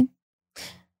 Okay.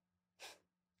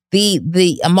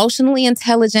 The emotionally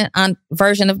intelligent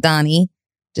version of Donnie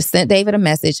just sent David a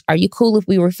message. Are you cool if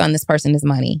we refund this person his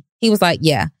money? He was like,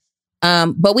 yeah.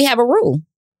 But we have a rule.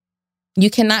 You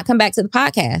cannot come back to the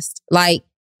podcast. Like,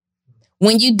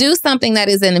 when you do something that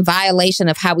is in violation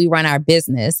of how we run our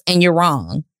business and you're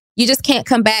wrong, you just can't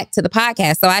come back to the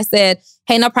podcast. So I said,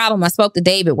 hey, no problem. I spoke to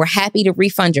David. We're happy to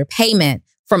refund your payment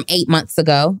from 8 months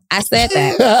ago. I said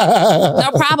that.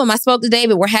 No problem. I spoke to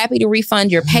David. We're happy to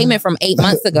refund your payment from 8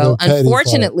 months ago.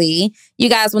 Unfortunately, you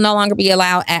guys will no longer be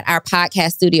allowed at our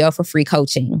podcast studio for free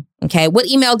coaching. Okay. What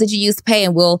email did you use to pay?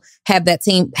 And we'll have the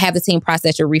team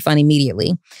process your refund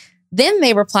immediately. Then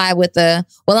they reply with well,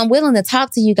 I'm willing to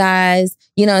talk to you guys,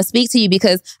 and speak to you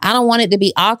because I don't want it to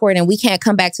be awkward and we can't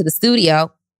come back to the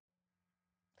studio.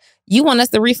 You want us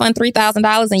to refund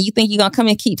 $3,000 and you think you're going to come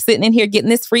and keep sitting in here getting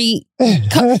this free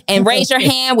and raise your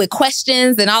hand with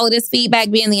questions and all of this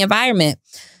feedback be in the environment.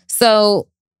 So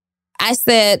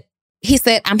he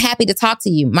said, I'm happy to talk to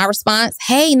you. My response,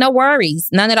 hey, no worries,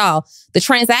 none at all. The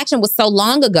transaction was so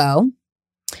long ago.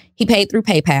 He paid through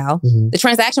PayPal. Mm-hmm. The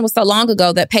transaction was so long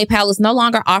ago that PayPal is no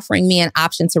longer offering me an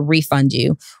option to refund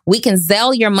you. We can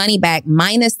Zelle your money back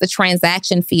minus the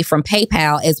transaction fee from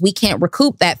PayPal, as we can't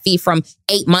recoup that fee from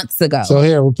 8 months ago. So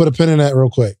here, we'll put a pin in that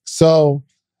real quick. So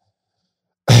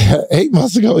 8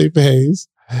 months ago, he pays.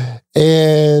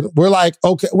 And we're like,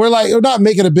 okay, we're not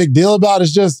making a big deal about it.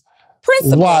 It's just,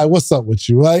 principle. Why? What's up with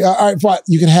you? Like, all right, fine.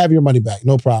 You can have your money back.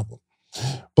 No problem.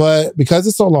 But because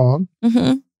it's so long,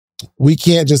 mm-hmm. we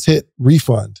can't just hit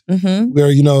refund mm-hmm.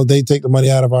 where, they take the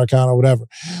money out of our account or whatever.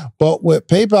 But with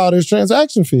PayPal, there's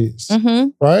transaction fees, mm-hmm.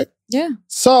 right? Yeah.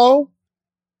 So,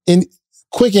 in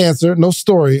quick answer, no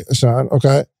story, Sean,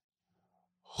 okay?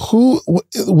 Who,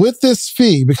 with this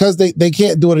fee, because they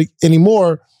can't do it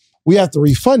anymore, we have to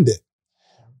refund it.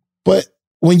 But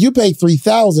when you pay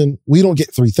 $3,000, we don't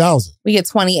get $3,000. We get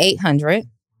 $2,800.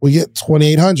 We get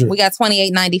 $2,800. We got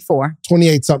 $2,894.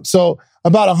 28 something. So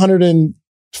about $105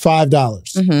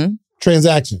 mm-hmm.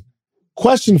 transaction.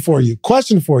 Question for you.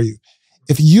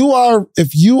 If you are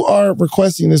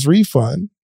requesting this refund,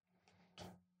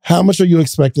 how much are you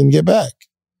expecting to get back?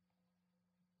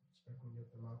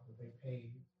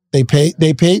 They paid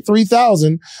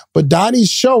 $3,000, but Donnie's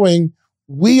showing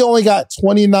we only got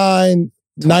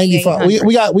 $2,995.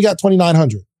 We got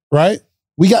 $2,900, right?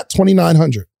 We got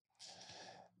 $2,900.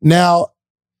 Now,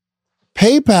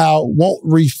 PayPal won't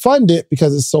refund it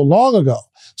because it's so long ago.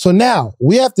 So now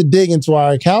we have to dig into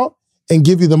our account and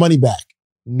give you the money back.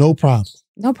 No problem.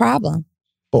 No problem.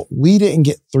 But we didn't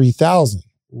get $3,000.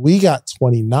 We got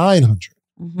 $2,900.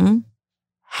 Mm-hmm.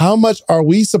 How much are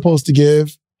we supposed to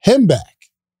give him back?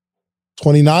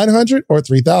 $2,900 or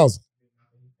 $3,000?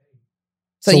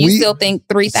 So you still think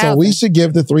 $3,000? So we should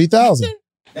give the $3,000.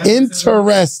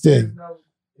 Interesting.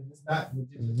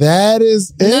 That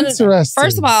is interesting. No.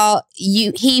 First of all,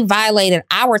 he violated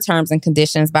our terms and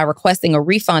conditions by requesting a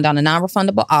refund on a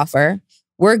non-refundable offer.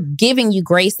 We're giving you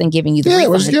grace and giving you the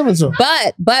refund. We're just giving to him.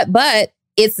 But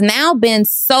it's now been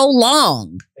so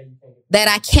long that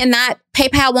I cannot,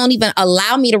 PayPal won't even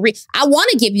allow me to I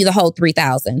want to give you the whole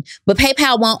 $3,000, but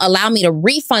PayPal won't allow me to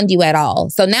refund you at all.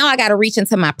 So now I got to reach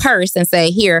into my purse and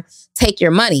say, here, take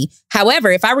your money.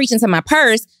 However, if I reach into my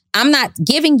purse, I'm not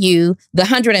giving you the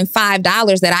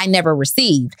 $105 that I never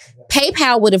received.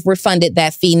 PayPal would have refunded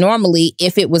that fee normally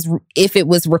if it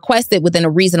was requested within a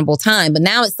reasonable time. But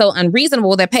now it's so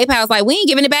unreasonable that PayPal's like, we ain't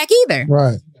giving it back either.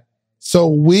 Right. So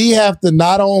we have to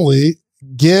not only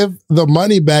give the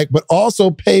money back, but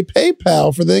also pay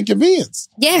PayPal for the inconvenience.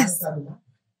 Yes.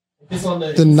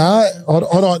 Deny.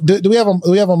 Hold on. Do we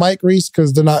have a mic, Reese?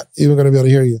 Because they're not even going to be able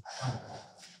to hear you.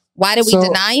 Why did we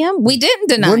deny him? We didn't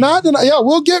deny him. We're not denying. Yeah,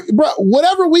 we'll give, bro,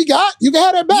 whatever we got, you can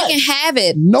have that back. You can have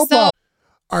it. No problem.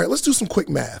 All right, let's do some quick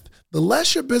math. The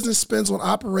less your business spends on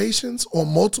operations,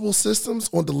 on multiple systems,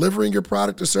 on delivering your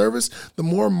product or service, the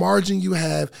more margin you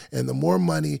have and the more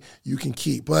money you can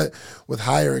keep. But with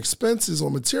higher expenses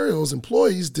on materials,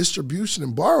 employees, distribution,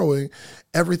 and borrowing,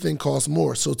 everything costs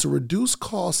more. So to reduce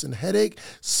costs and headache,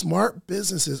 smart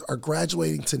businesses are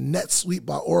graduating to NetSuite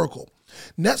by Oracle.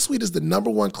 NetSuite is the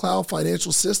 #1 cloud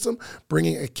financial system,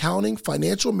 bringing accounting,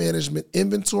 financial management,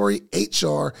 inventory,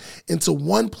 HR into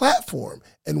one platform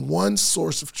and one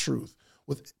source of truth.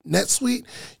 With NetSuite,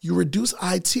 you reduce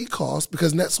IT costs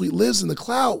because NetSuite lives in the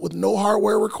cloud with no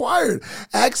hardware required.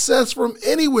 Access from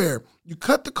anywhere. You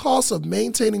cut the cost of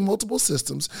maintaining multiple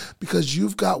systems because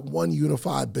you've got one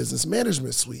unified business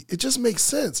management suite. It just makes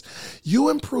sense. You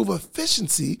improve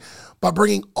efficiency by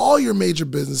bringing all your major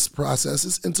business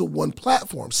processes into one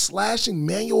platform, slashing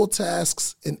manual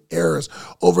tasks and errors.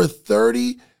 Over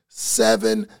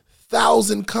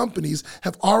 37,000 companies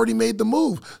have already made the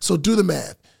move. So do the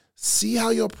math. See how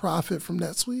you'll profit from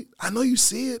NetSuite? I know you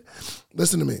see it.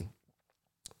 Listen to me.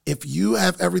 If you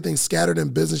have everything scattered in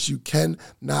business, you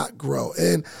cannot grow.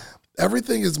 And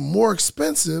everything is more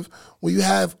expensive when you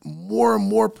have more and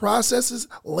more processes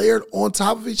layered on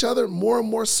top of each other, more and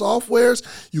more softwares.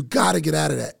 You got to get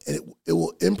out of that. And it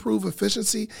will improve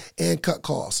efficiency and cut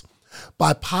costs.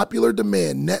 By popular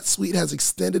demand, NetSuite has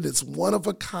extended its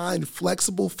one-of-a-kind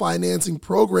flexible financing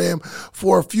program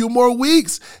for a few more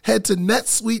weeks. Head to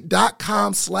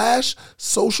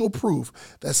netsuite.com/socialproof.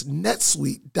 That's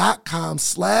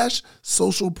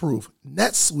netsuite.com/socialproof.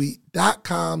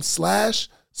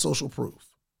 netsuite.com/socialproof.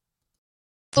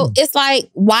 So it's like,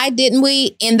 why didn't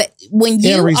we, when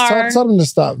you tell them to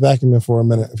stop vacuuming for a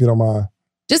minute, if you don't mind.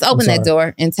 Just open that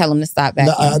door and tell them to stop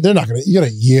vacuuming. No, they're not going to, you're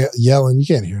going to yell and you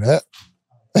can't hear that.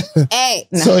 Hey,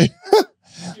 no.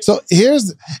 So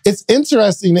it's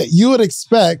interesting that you would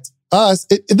expect us,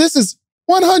 this is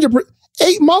 100%,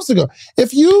 8 months ago.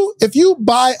 If you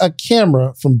buy a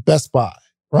camera from Best Buy,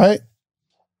 right?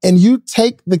 And you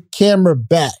take the camera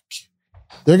back,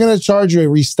 they're going to charge you a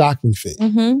restocking fee,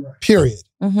 period,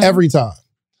 every time.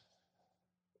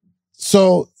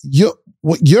 So your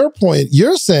point,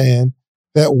 you're saying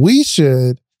that we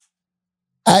should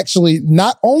actually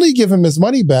not only give him his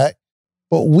money back,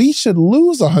 but we should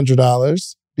lose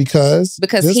 $100 because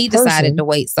he decided to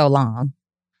wait so long.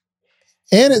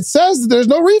 And it says that there's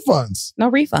no refunds. No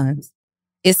refunds.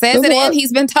 It says it and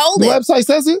he's been told it. The website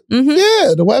says it?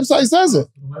 Yeah, the website says it.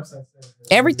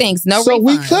 Everything's no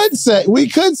refunds. So we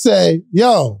could say,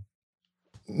 yo,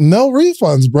 no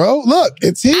refunds, bro. Look,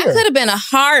 it's here. I could have been a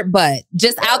hard butt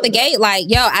just out the gate. Like,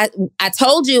 yo, I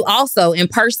told you also in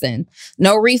person,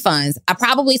 no refunds. I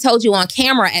probably told you on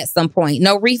camera at some point,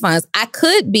 no refunds. I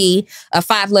could be a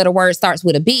 5-letter word starts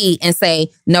with a B and say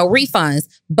no refunds.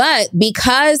 But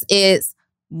because it's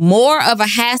more of a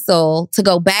hassle to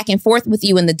go back and forth with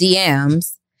you in the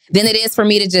DMs than it is for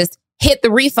me to just hit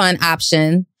the refund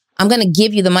option, I'm going to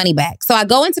give you the money back. So I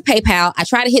go into PayPal. I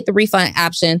try to hit the refund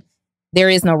option. There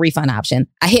is no refund option.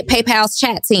 I hit PayPal's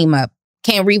chat team up.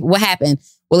 What happened?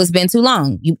 Well, it's been too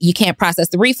long. You can't process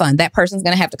the refund. That person's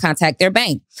going to have to contact their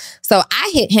bank. So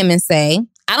I hit him and say,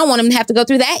 I don't want him to have to go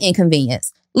through that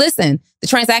inconvenience. Listen, the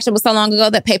transaction was so long ago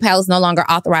that PayPal is no longer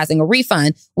authorizing a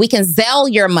refund. We can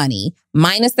Zelle your money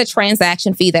minus the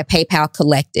transaction fee that PayPal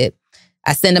collected.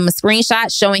 I send him a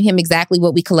screenshot showing him exactly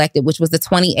what we collected, which was the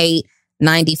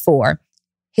 $28.94.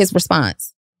 His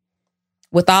response,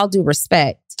 with all due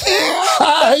respect.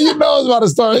 You know it's about to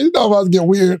start. You know it's about to get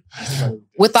weird.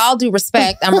 With all due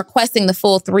respect, I'm requesting the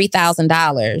full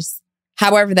 $3,000.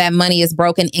 However, that money is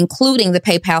broken, including the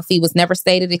PayPal fee, was never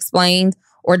stated, explained,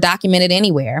 or documented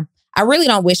anywhere. I really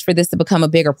don't wish for this to become a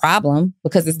bigger problem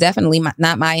because it's definitely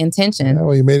not my intention. Yeah,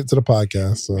 well, you made it to the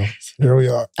podcast, so here we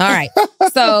are. All right.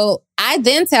 So I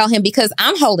then tell him, because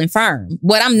I'm holding firm,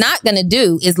 what I'm not going to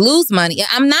do is lose money.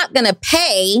 I'm not going to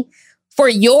pay for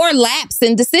your lapse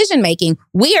in decision-making.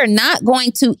 We are not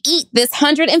going to eat this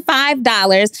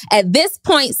 $105 at this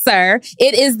point, sir.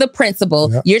 It is the principle.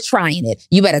 Yep. You're trying it.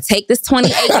 You better take this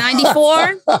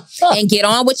 $28.94 and get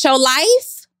on with your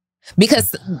life,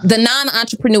 because the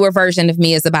non-entrepreneur version of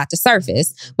me is about to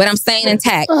surface, but I'm staying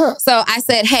intact. So I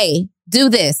said, hey, do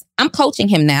this. I'm coaching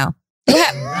him now.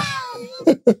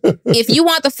 If you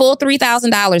want the full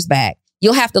 $3,000 back,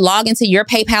 you'll have to log into your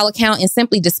PayPal account and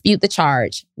simply dispute the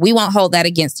charge. We won't hold that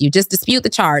against you. Just dispute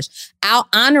the charge. I'll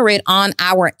honor it on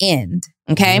our end.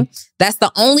 Okay? That's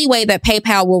the only way that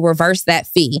PayPal will reverse that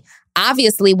fee.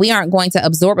 Obviously, we aren't going to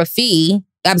absorb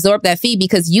that fee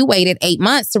because you waited 8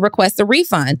 months to request a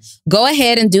refund. Go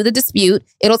ahead and do the dispute.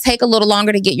 It'll take a little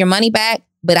longer to get your money back,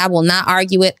 but I will not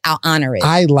argue it. I'll honor it.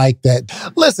 I like that.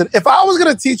 Listen, if I was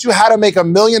going to teach you how to make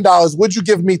 $1 million, would you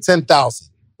give me $10,000?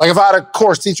 Like if I had a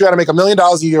course teach you how to make $1 million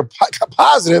a year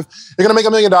positive, you're going to make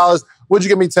 $1 million. Would you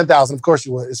give me $10,000? Of course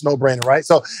you would. It's no brainer, right?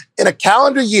 So in a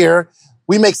calendar year,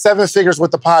 we make 7 figures with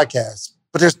the podcast.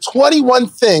 But there's 21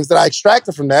 things that I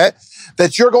extracted from that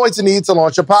you're going to need to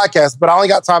launch a podcast. But I only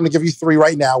got time to give you 3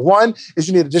 right now. One is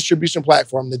you need a distribution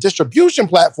platform. The distribution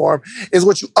platform is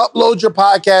what you upload your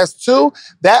podcast to.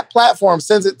 That platform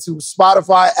sends it to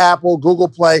Spotify, Apple, Google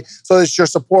Play, so that your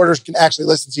supporters can actually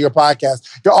listen to your podcast.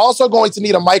 You're also going to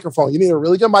need a microphone. You need a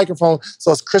really good microphone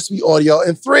so it's crispy audio.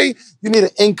 And 3, you need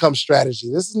an income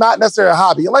strategy. This is not necessarily a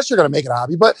hobby, unless you're going to make it a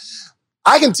hobby. But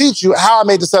I can teach you how I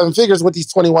made the 7 figures with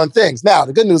these 21 things. Now,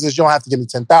 the good news is you don't have to give me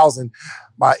 10,000.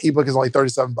 My ebook is only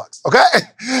 $37,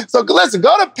 okay? So listen,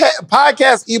 go to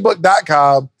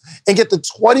podcastebook.com and get the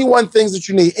 21 things that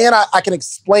you need. And I can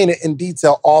explain it in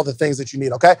detail, all the things that you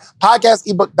need, okay?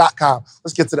 Podcastebook.com.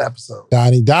 Let's get to the episode.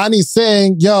 Donnie's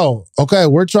saying, yo, okay,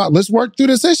 let's work through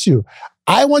this issue.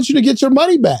 I want you to get your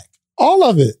money back, all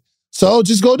of it. So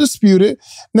just go dispute it.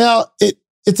 Now,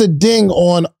 it's a ding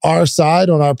on our side,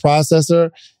 on our processor,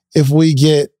 if we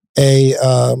get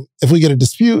a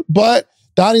dispute. But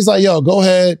Donnie's like, yo, go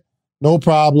ahead, no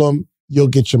problem. You'll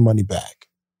get your money back,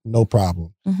 no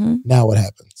problem. Mm-hmm. Now what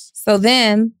happens? So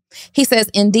then he says,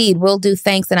 indeed, will do.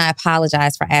 Thanks, and I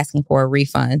apologize for asking for a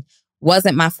refund.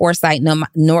 Wasn't my foresight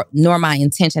nor my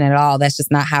intention at all. That's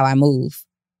just not how I move.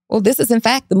 Well, this is in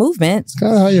fact the movement. It's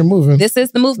kind of how you're moving. This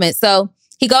is the movement. So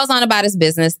he goes on about his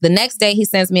business. The next day, he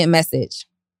sends me a message.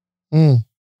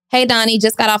 Hey, Donnie,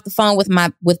 just got off the phone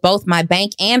with both my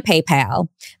bank and PayPal.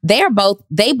 They are both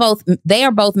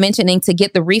mentioning to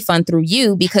get the refund through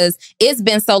you because it's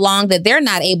been so long that they're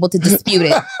not able to dispute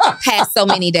it past so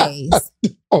many days.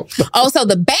 So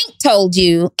the bank told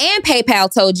you and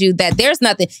PayPal told you that there's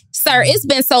nothing. Sir, it's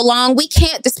been so long, we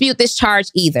can't dispute this charge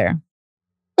either.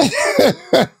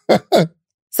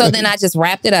 So then I just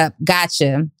wrapped it up.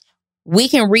 Gotcha. We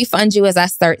can refund you as I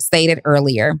stated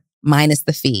earlier, minus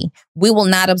the fee. We will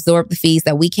not absorb the fees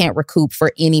that we can't recoup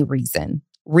for any reason.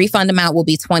 Refund amount will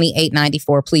be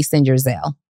 $28.94. Please send your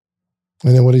Zelle.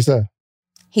 And then what did he say?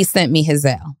 He sent me his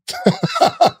Zelle.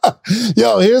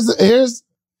 Yo,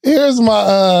 here's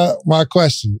my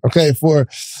question. Okay, for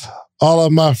all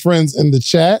of my friends in the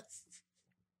chat,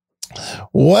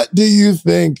 what do you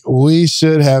think we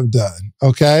should have done?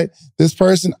 Okay, this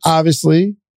person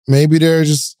obviously, maybe they're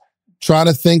just trying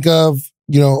to think of,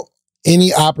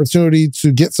 any opportunity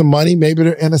to get some money. Maybe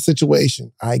they're in a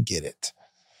situation. I get it.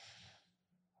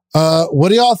 What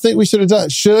do y'all think we should have done?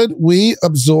 Should we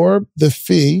absorb the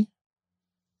fee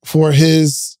for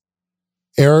his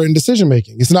error in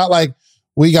decision-making? It's not like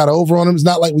we got over on him. It's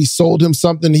not like we sold him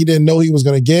something he didn't know he was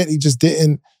going to get. He just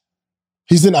didn't.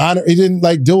 He didn't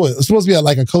do it. It's supposed to be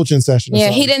like a coaching session. Yeah,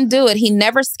 he didn't do it. He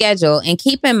never scheduled. And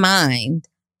keep in mind,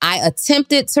 I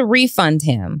attempted to refund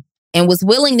him and was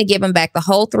willing to give him back the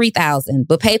whole $3,000.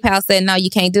 But PayPal said, no, you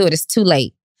can't do it. It's too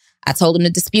late. I told him to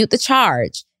dispute the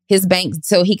charge. His bank,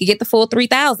 so he could get the full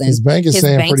 $3,000. His bank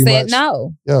said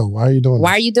no. Yo, why are you doing this?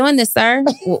 Why are you doing this, sir?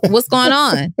 What's going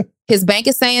on? His bank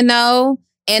is saying no.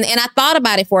 And I thought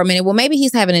about it for a minute. Well, maybe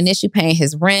he's having an issue paying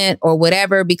his rent or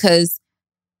whatever because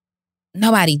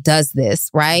nobody does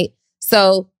this, right?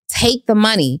 So take the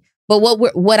money. But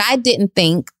what I didn't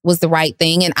think was the right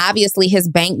thing, and obviously his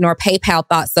bank nor PayPal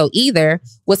thought so either,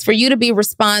 was for you to be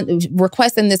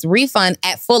requesting this refund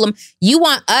at Fulham. You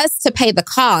want us to pay the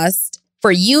cost for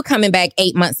you coming back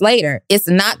 8 months later. It's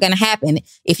not going to happen.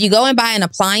 If you go and buy an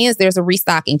appliance, there's a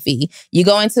restocking fee. You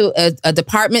go into a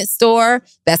department store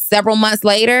that's several months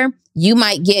later, you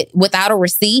might get without a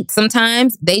receipt.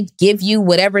 Sometimes they give you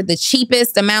whatever the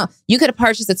cheapest amount. You could have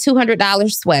purchased a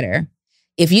 $200 sweater.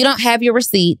 If you don't have your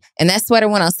receipt and that sweater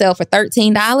went on sale for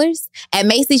 $13, at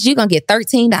Macy's, you're going to get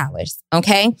 $13,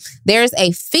 okay? There's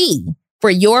a fee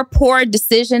for your poor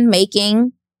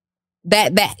decision-making.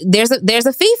 That there's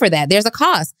a fee for that. There's a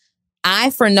cost.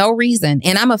 For no reason,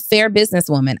 and I'm a fair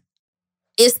businesswoman,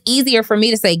 it's easier for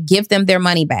me to say, give them their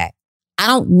money back. I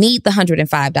don't need the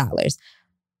 $105.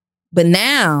 But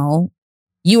now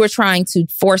you are trying to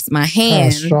force my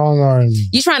hand.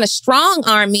 You're trying to strong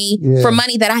arm me for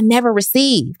money that I never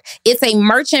received. It's a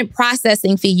merchant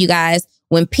processing fee, you guys.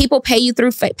 When people pay you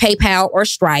through PayPal or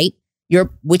Stripe,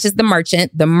 which is the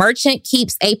merchant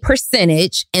keeps a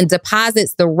percentage and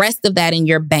deposits the rest of that in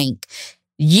your bank.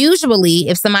 Usually,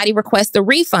 if somebody requests a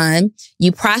refund,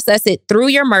 you process it through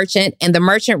your merchant and the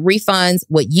merchant refunds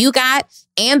what you got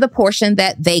and the portion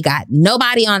that they got.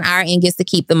 Nobody on our end gets to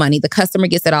keep the money. The customer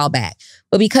gets it all back.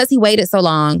 But because he waited so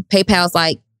long, PayPal's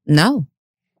like, no.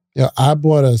 Yeah, I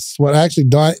bought a sweater. Actually,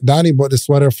 Donnie bought the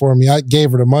sweater for me. I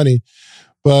gave her the money,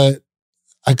 but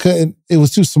I couldn't. It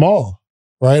was too small,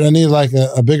 right? I needed like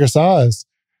a bigger size.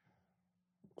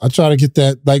 I try to get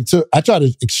that, I try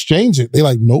to exchange it. They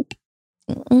like, nope.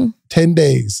 10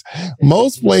 days.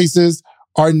 Most places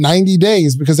are 90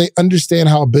 days because they understand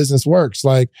how business works.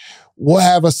 Like, we'll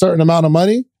have a certain amount of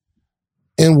money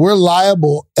and we're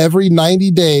liable every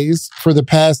 90 days for the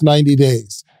past 90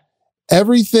 days.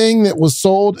 Everything that was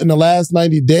sold in the last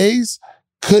 90 days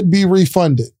could be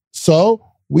refunded. So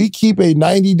we keep a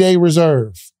 90-day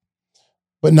reserve.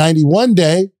 But 91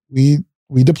 day, we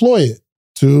deploy it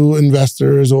to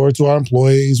investors or to our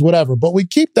employees, whatever. But we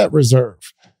keep that reserve.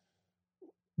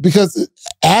 Because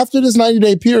after this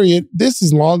 90-day period, this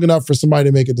is long enough for somebody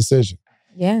to make a decision.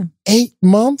 Yeah. 8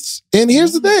 months. And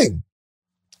here's the thing,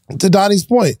 to Donnie's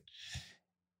point,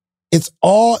 it's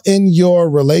all in your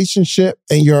relationship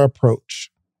and your approach.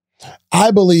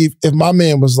 I believe if my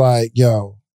man was like,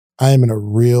 yo, I am in a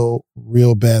real,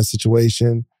 real bad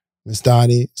situation. Miss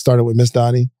Donnie, started with Miss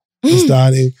Donnie. Miss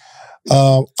Donnie.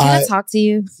 Can I talk to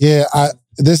you? Yeah,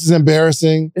 this is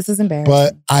embarrassing. This is embarrassing.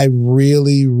 But I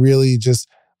really, really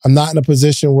I'm not in a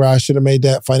position where I should have made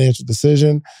that financial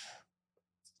decision.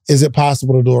 Is it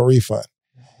possible to do a refund?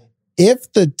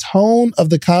 If the tone of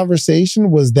the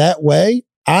conversation was that way,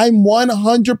 I'm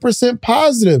 100%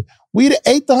 positive we'd have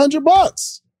ate the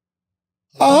 $100.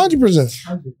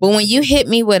 100%. But when you hit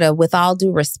me with all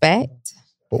due respect.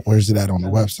 But where's it at on the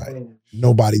website?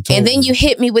 Nobody told me. And then you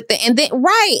hit me with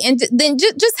then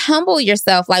just humble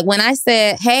yourself. Like when I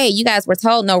said, hey, you guys were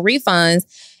told no refunds.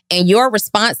 And your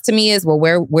response to me is, well,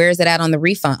 where is it at on the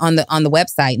refund on the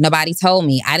website? Nobody told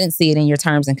me. I didn't see it in your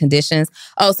terms and conditions.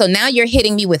 Oh, so now you're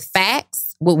hitting me with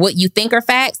facts, with what you think are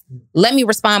facts. Let me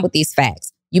respond with these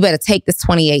facts. You better take this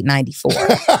 $28.94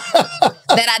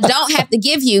 that I don't have to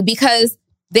give you because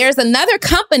there's another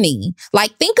company.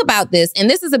 Like, think about this. And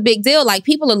this is a big deal. Like,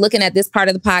 people are looking at this part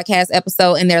of the podcast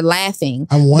episode and they're laughing.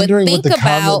 I'm wondering what the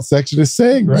comment section is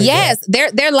saying right Yes, now.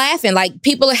 They're laughing. Like,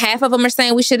 half of them are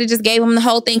saying we should have just gave them the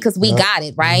whole thing because we got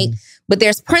it, right? Mm-hmm. But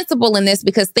there's principle in this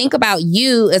because think about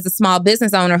you as a small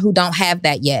business owner who don't have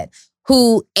that yet.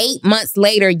 Who 8 months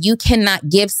later, you cannot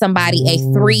give somebody a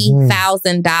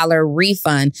 $3,000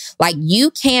 refund. Like,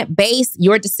 you can't base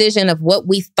your decision of what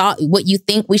you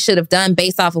think we should have done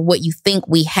based off of what you think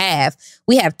we have.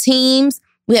 We have teams.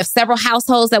 We have several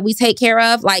households that we take care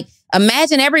of. Like,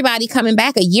 imagine everybody coming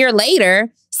back a year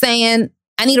later saying,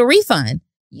 I need a refund.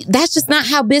 That's just not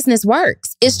how business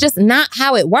works. It's just not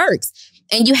how it works.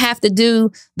 And you have to do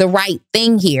the right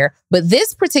thing here. But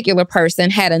this particular person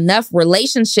had enough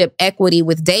relationship equity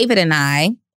with David and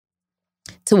I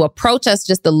to approach us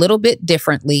just a little bit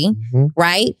differently,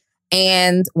 right?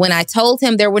 And when I told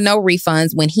him there were no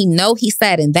refunds, when he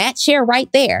sat in that chair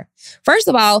right there. First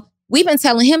of all, we've been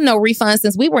telling him no refunds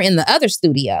since we were in the other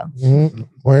studio. Mm-hmm.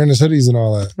 Wearing his hoodies and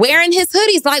all that. Wearing his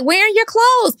hoodies, like wearing your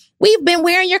clothes. We've been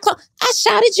wearing your clothes. I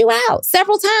shouted you out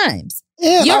several times.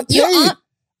 Yeah,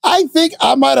 I think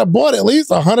I might have bought at least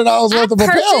 $100 worth of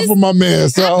apparel for my man.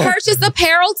 So I purchased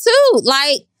apparel too.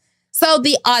 Like, so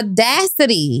the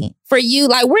audacity for you,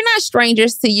 like, we're not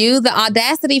strangers to you. The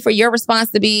audacity for your response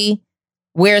to be,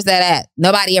 where's that at?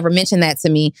 Nobody ever mentioned that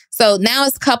to me. So now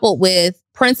it's coupled with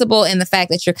principle and the fact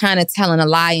that you're kind of telling a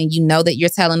lie and you know that you're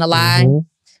telling a lie. Mm-hmm.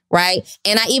 Right.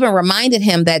 And I even reminded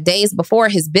him that days before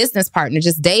his business partner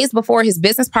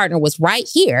was right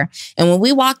here. And when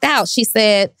we walked out, she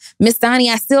said, Miss Donnie,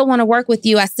 I still want to work with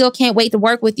you. I still can't wait to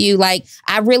work with you. Like,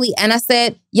 and I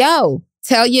said, yo,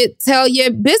 tell your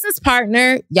business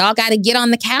partner, y'all got to get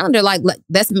on the calendar. Like,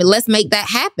 let's make that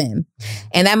happen.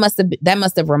 And that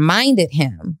must have reminded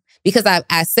him because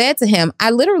I said to him,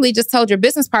 I literally just told your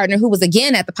business partner, who was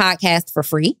again at the podcast for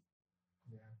free,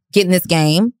 getting this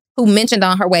game, who mentioned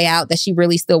on her way out that she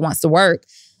really still wants to work.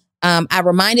 I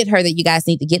reminded her that you guys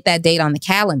need to get that date on the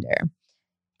calendar.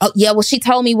 Oh, yeah, well, she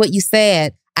told me what you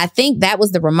said. I think that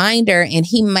was the reminder, and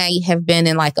he may have been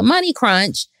in like a money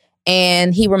crunch,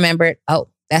 and he remembered, oh,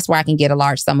 that's where I can get a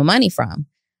large sum of money from.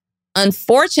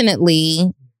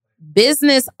 Unfortunately,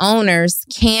 business owners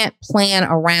can't plan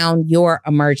around your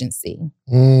emergency.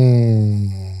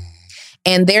 And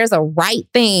there's a right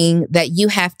thing that you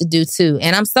have to do too.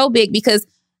 And I'm so big because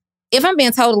if I'm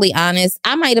being totally honest,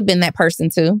 I might have been that person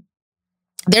too.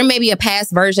 There may be a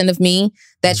past version of me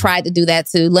that tried to do that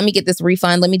too. Let me get this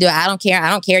refund. Let me do it. I don't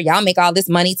care. Y'all make all this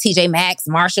money. TJ Maxx,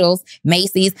 Marshalls,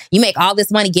 Macy's. You make all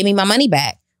this money. Give me my money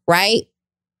back, right?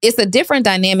 It's a different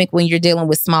dynamic when you're dealing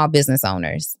with small business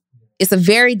owners. It's a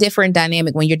very different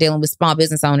dynamic when you're dealing with small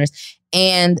business owners.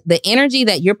 And the energy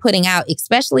that you're putting out,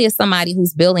 especially as somebody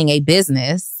who's building a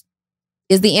business,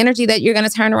 is the energy that you're going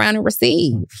to turn around and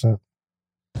receive.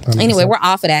 100%. Anyway, we're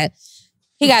off of that.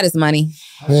 He got his money.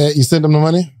 Yeah, you sent him the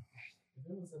money?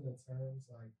 If it was in the terms,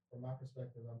 like, from my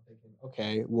perspective, I'm thinking,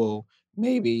 okay, well,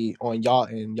 maybe on y'all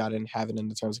end, y'all didn't have it in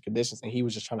the terms and conditions, and he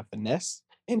was just trying to finesse.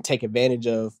 and take advantage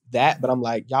of that. But I'm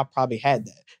like, y'all probably had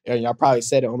that. And y'all probably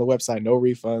said it on the website, no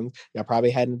refunds. Y'all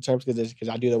probably had it in the terms because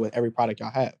y'all do that with every product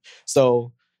y'all have.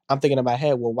 So I'm thinking in my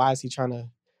head, well, why is he trying to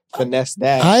finesse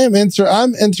that?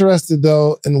 I'm interested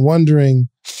though in wondering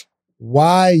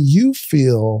why you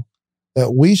feel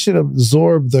that we should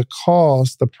absorb the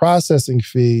cost, the processing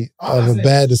fee of a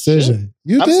bad decision.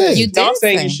 You did. I'm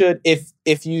saying you should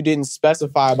if you didn't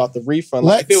specify about the refund.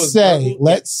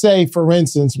 Let's say, for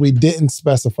instance, we didn't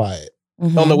specify it.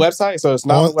 Mm-hmm. On the website? So it's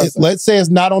not on the website? Let's say it's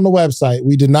not on the website.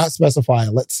 We did not specify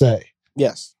it, let's say.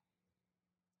 Yes.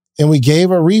 And we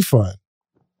gave a refund,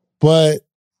 but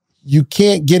you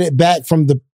can't get it back from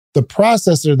the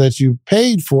processor that you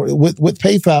paid for with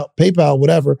PayPal,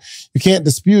 whatever. You can't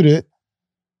dispute it.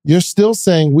 You're still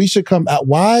saying we should come out.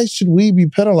 Why should we be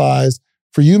penalized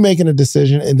for you making a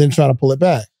decision and then trying to pull it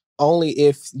back? Only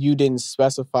if you didn't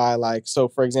specify, like, so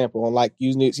for example, on like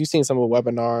you've seen some of the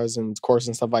webinars and courses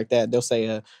and stuff like that, they'll say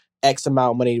a X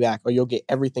amount of money back, or you'll get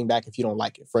everything back if you don't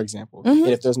like it, for example. Mm-hmm.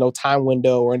 And if there's no time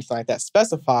window or anything like that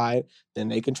specified, then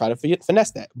they can try to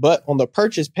finesse that. But on the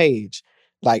purchase page,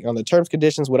 like on the terms,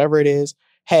 conditions, whatever it is,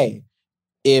 hey,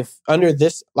 if under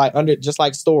this, like under just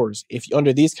like stores, if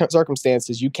under these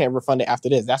circumstances you can't refund it after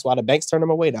this, that's why the banks turn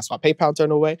them away. That's why PayPal turned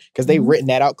them away, because they've written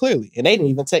that out clearly, and they didn't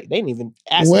even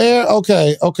ask. Where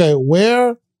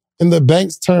where in the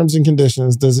bank's terms and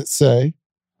conditions does it say?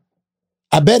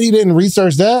 I bet he didn't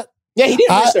research that. Yeah, he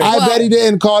didn't research. I bet he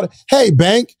didn't call it. Hey,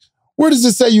 bank, where does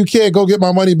it say you can't go get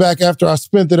my money back after I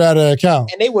spent it out of the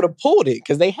account? And they would have pulled it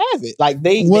because they have it. Like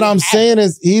What I'm saying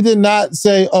is he did not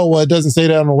say, oh, well, it doesn't say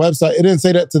that on the website. It didn't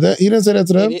say that to them. He didn't say that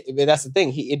to them. That's the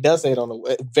thing. It does say it on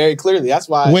the very clearly. That's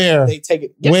why Where? They take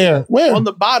it. Yes, where? On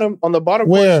the bottom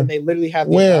portion, they literally have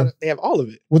they have all of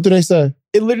it. What do they say?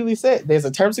 It literally said there's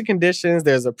a terms and conditions,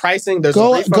 there's a pricing, there's a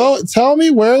refund. Go tell me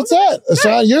where it's at.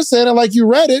 Sean, you're saying it like you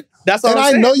read it. That's all and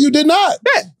I'm saying. I know you did not.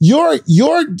 Yeah.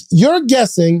 You're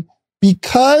guessing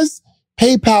because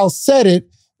PayPal said it,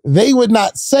 they would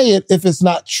not say it if it's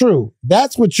not true.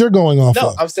 That's what you're going off of.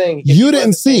 No, I'm saying you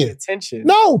didn't see it. Attention.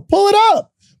 No, pull it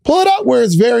up. Pull it up where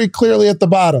it's very clearly at the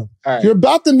bottom. All right. You're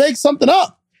about to make something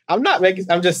up. I'm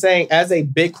just saying, as a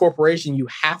big corporation, you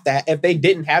have to, if they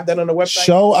didn't have that on the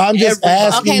website. I'm just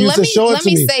asking you to show it to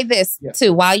me. Let me say this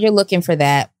too, while you're looking for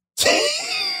that.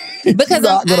 Because you're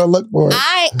not going to look for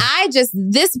it.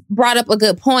 This brought up a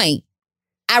good point.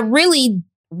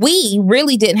 We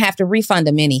really didn't have to refund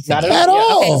them anything. Not at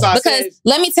all. Okay, so because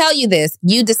let me tell you this,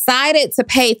 you decided to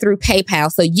pay through PayPal.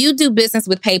 So you do business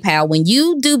with PayPal. When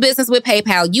you do business with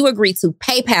PayPal, you agree to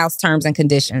PayPal's terms and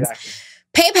conditions. Exactly.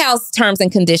 PayPal's terms and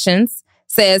conditions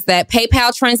says that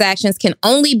PayPal transactions can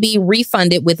only be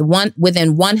refunded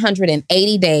within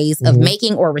 180 days of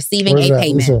making or receiving a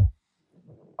payment.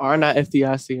 Are not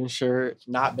FDIC insured,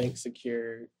 not bank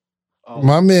secured.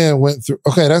 My man went through.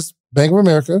 Okay, that's Bank of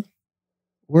America.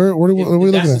 What are we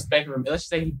looking at? Let's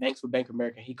say he banks with Bank of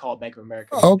America. He called Bank of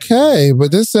America. Okay,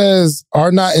 but this says are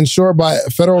not insured by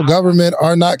federal government,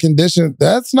 are not conditioned.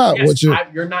 That's not what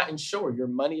you're not insured. Your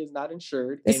money is not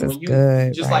insured. This and is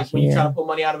good. Just like when you try to pull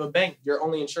money out of a bank, you're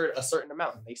only insured a certain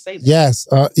amount. They say that. Yes.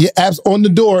 On the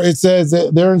door, it says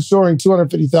that they're insuring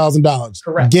 $250,000.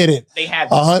 Correct. Get it. They have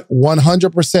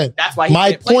 100%. That's why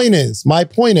my point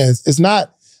is, it's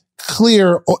not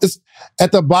clear. It's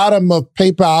at the bottom of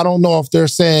PayPal. I don't know if they're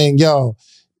saying, yo,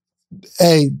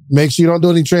 hey, make sure you don't do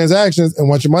any transactions and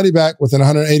want your money back within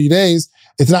 180 days.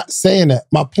 It's not saying that.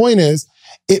 My point is,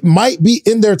 it might be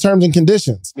in their terms and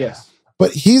conditions. Yes.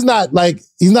 But he's not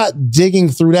digging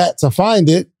through that to find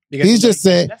it. Because he's just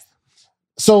saying,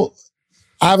 so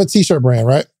I have a t-shirt brand,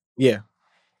 right? Yeah.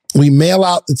 We mail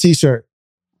out the t-shirt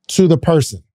to the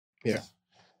person. Yeah.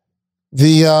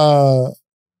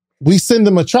 We send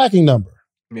them a tracking number.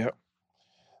 Yep.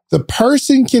 The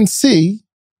person can see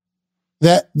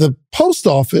that the post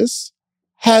office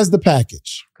has the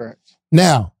package. Correct.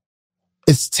 Now,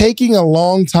 it's taking a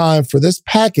long time for this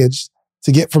package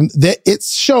to get from that. It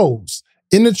shows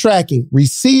in the tracking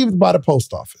received by the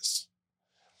post office.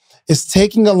 It's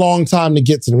taking a long time to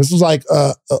get to them. This was like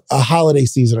a holiday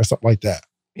season or something like that.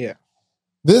 Yeah.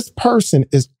 This person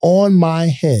is on my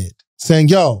head saying,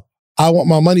 yo, I want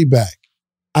my money back.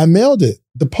 I mailed it.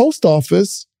 The post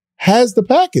office has the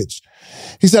package.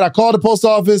 He said, I called the post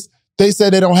office. They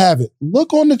said they don't have it.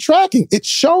 Look on the tracking. It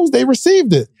shows they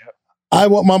received it. Yep. I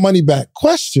want my money back.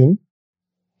 Question.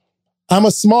 I'm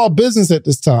a small business at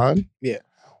this time. Yeah.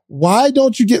 Why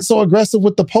don't you get so aggressive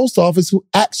with the post office who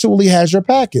actually has your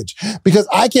package? Because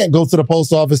I can't go to the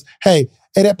post office. Hey,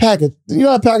 that package, you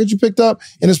know that package you picked up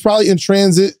and it's probably in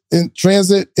transit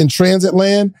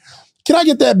land? Can I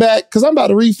get that back? Because I'm about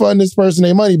to refund this person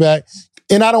their money back.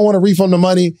 and I don't want to refund the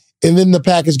money, and then the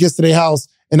package gets to their house,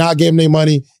 and I gave them their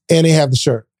money, and they have the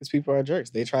shirt. Because people are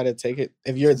jerks. They try to take it.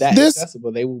 If you're that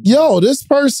accessible, they will. Yo, this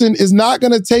person is not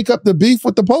going to take up the beef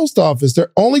with the post office.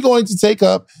 They're only going to take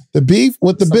up the beef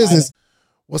with the business.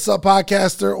 What's up,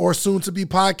 podcaster or soon-to-be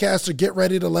podcaster? Get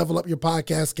ready to level up your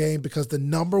podcast game because the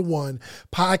 #1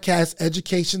 podcast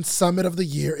education summit of the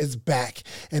year is back,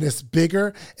 and it's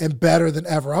bigger and better than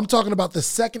ever. I'm talking about the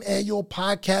second annual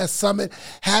podcast summit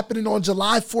happening on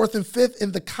July 4th and 5th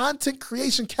in the content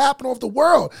creation capital of the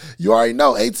world. You already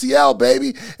know, ATL,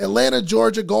 baby. Atlanta,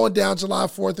 Georgia, going down July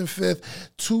 4th and 5th,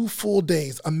 2 full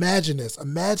days. Imagine this.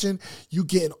 Imagine you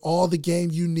getting all the game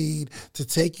you need to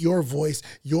take your voice,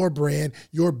 your brand,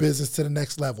 your business to the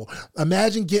next level.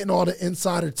 Imagine getting all the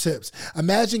insider tips.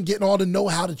 Imagine getting all the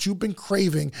know-how that you've been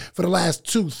craving for the last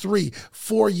 2, 3,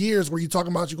 4 years where you're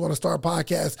talking about you're going to start a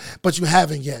podcast, but you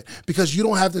haven't yet because you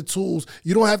don't have the tools,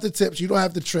 you don't have the tips, you don't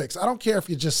have the tricks. I don't care if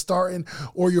you're just starting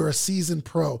or you're a seasoned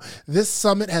pro. This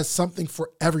summit has something for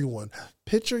everyone.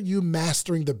 Picture you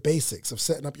mastering the basics of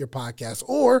setting up your podcast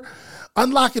or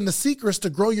unlocking the secrets to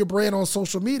grow your brand on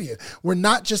social media. We're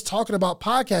not just talking about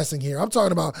podcasting here. I'm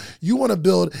talking about you want to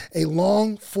build a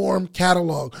long form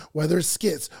catalog, whether it's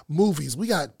skits, movies. We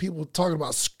got people talking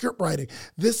about script writing.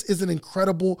 This is an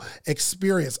incredible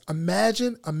experience.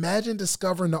 Imagine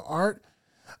discovering the art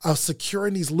of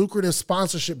securing these lucrative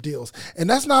sponsorship deals. And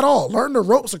that's not all. Learn the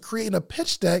ropes of creating a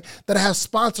pitch deck that has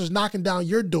sponsors knocking down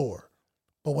your door.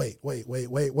 But wait.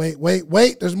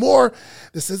 There's more.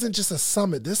 This isn't just a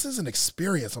summit. This is an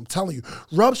experience. I'm telling you.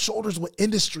 Rub shoulders with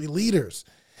industry leaders.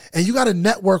 And you got to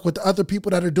network with the other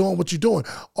people that are doing what you're doing.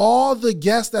 All the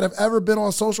guests that have ever been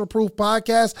on Social Proof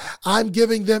Podcast, I'm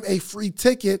giving them a free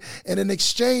ticket. And in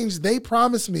exchange, they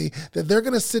promise me that they're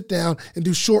going to sit down and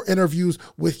do short interviews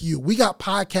with you. We got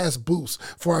podcast booths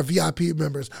for our VIP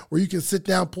members where you can sit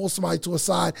down, pull somebody to a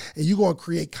side, and you're going to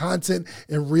create content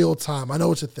in real time. I know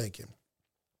what you're thinking.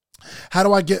 How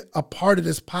do I get a part of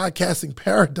this podcasting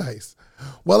paradise?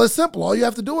 Well, it's simple. All you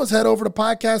have to do is head over to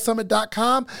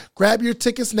podcastsummit.com, grab your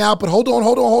tickets now. But hold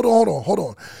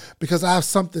on. Because I have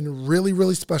something really,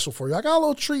 really special for you. I got a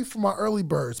little treat for my early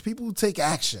birds, people who take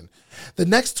action. The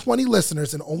next 20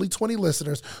 listeners and only 20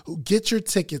 listeners who get your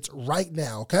tickets right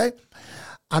now, okay?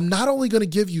 I'm not only going to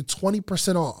give you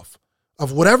 20% off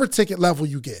of whatever ticket level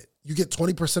you get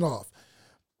 20% off.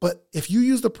 But if you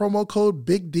use the promo code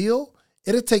Big Deal,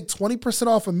 it'll take 20%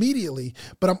 off immediately,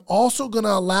 but I'm also going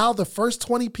to allow the first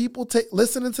 20 people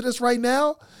listening to this right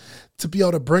now to be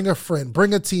able to bring a friend,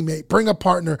 bring a teammate, bring a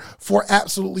partner for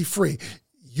absolutely free.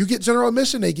 You get general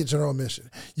admission, they get general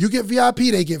admission. You get VIP,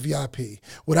 they get VIP.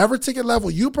 Whatever ticket level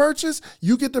you purchase,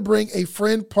 you get to bring a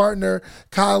friend, partner,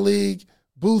 colleague,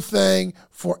 booth thing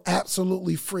for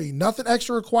absolutely free. Nothing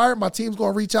extra required. My team's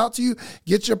going to reach out to you,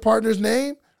 get your partner's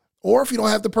name, or if you don't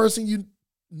have the person you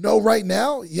know right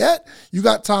now yet, you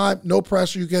got time, no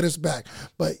pressure, you get us back.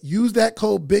 But use that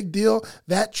code Big Deal.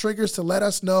 That triggers to let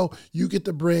us know you get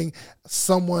to bring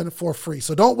someone for free.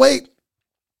 So don't wait.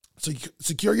 So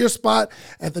secure your spot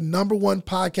at the #1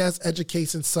 podcast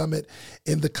education summit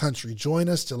in the country. Join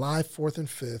us July 4th and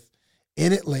 5th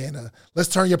in Atlanta. Let's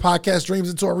turn your podcast dreams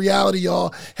into a reality,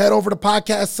 y'all. Head over to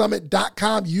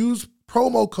podcastsummit.com. Use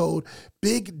promo code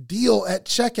Big Deal at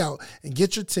checkout and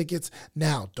get your tickets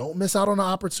now. Don't miss out on the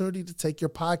opportunity to take your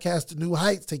podcast to new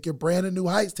heights, take your brand to new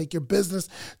heights, take your business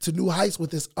to new heights with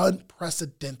this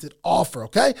unprecedented offer,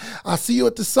 okay? I'll see you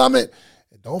at the summit.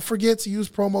 And don't forget to use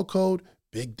promo code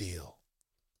Big Deal.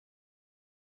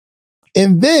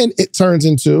 And then it turns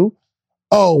into,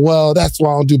 oh, well, that's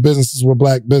why I don't do businesses with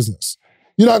Black business.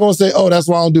 You're not going to say, oh, that's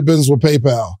why I don't do business with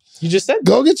PayPal. You just said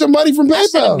go get your money from PayPal. I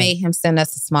should have made him send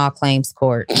us to small claims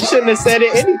court. You shouldn't have said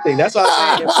anything. That's what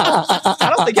I'm saying.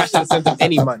 I don't think I should have sent him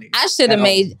any money. I should have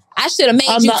made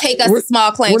you take us to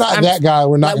small claims. We're not that guy.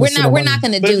 We're not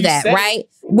going to do that, right?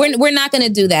 We're not going to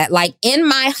do that. Like in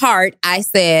my heart, I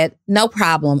said, no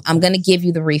problem. I'm going to give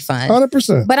you the refund.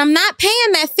 100%. But I'm not paying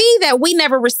that fee that we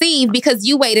never received because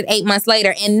you waited 8 months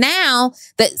later. And now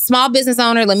the small business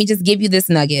owner, let me just give you this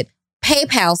nugget.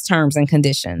 PayPal's terms and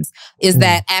conditions is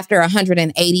that after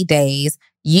 180 days,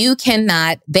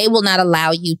 they will not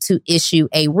allow you to issue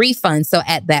a refund. So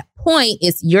at that point,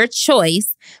 it's your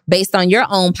choice based on your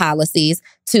own policies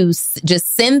to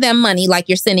just send them money like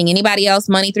you're sending anybody else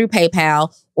money through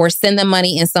PayPal or send them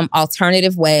money in some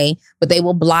alternative way, but they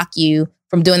will block you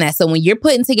from doing that. So when you're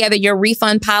putting together your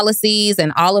refund policies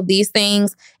and all of these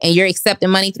things and you're accepting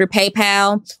money through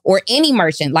PayPal or any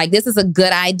merchant, like this is a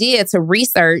good idea to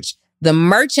research the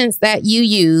merchants that you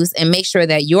use and make sure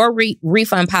that your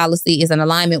refund policy is in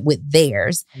alignment with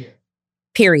theirs. Yeah.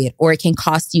 period, or it can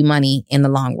cost you money in the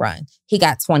long run. He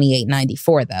got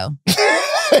 $28.94 though.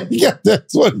 Yeah,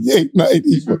 that's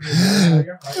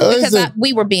 $28.94. Because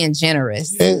we were being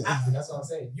generous. That's what I'm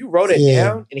saying. You wrote it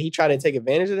down, and he tried to take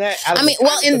advantage of that. I mean,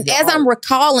 well, and as I'm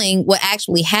recalling what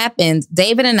actually happened,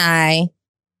 David and I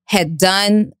had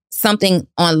done something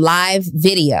on live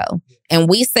video, and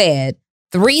we said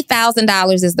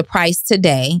 $3,000 is the price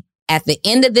today. At the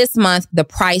end of this month, the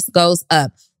price goes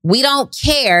up. We don't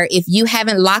care if you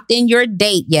haven't locked in your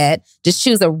date yet. Just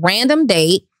choose a random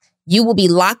date. You will be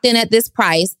locked in at this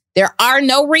price. There are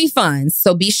no refunds.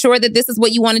 So be sure that this is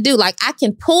what you want to do. Like, I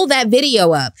can pull that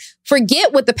video up.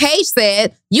 Forget what the page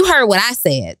said. You heard what I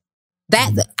said.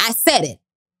 I said it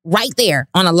right there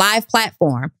on a live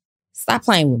platform. Stop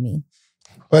playing with me.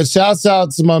 But shouts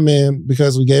out to my man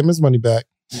because we gave him his money back.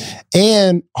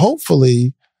 And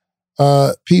hopefully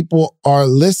people are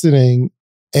listening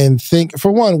and think,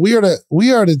 for one, we are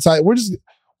the type,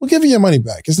 we'll give you your money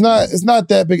back. It's not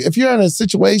that big. If you're in a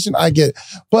situation, I get it.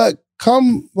 But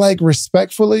come like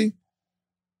respectfully.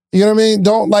 You know what I mean?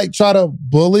 Don't like try to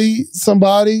bully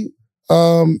somebody.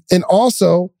 And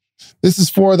also, this is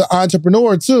for the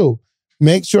entrepreneur too.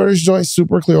 Make sure this joint's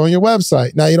super clear on your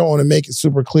website. Now, you don't want to make it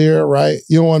super clear, right?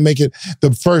 You don't want to make it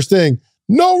the first thing,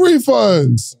 no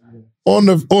refunds on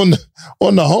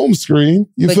the home screen.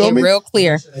 You feel me? Real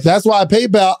clear. That's why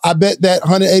PayPal, I bet that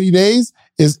 180 days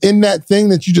is in that thing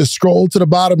that you just scrolled to the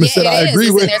bottom and said, I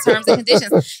agree with. In their terms and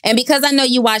conditions. And because I know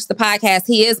you watched the podcast,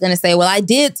 he is going to say, well, I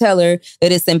did tell her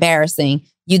that it's embarrassing.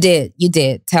 You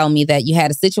did tell me that you had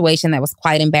a situation that was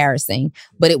quite embarrassing,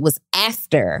 but it was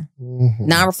after. Mm-hmm.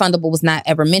 Non-refundable was not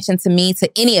ever mentioned to me, to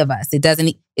any of us. It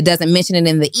doesn't mention it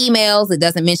in the emails. It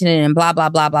doesn't mention it in blah, blah,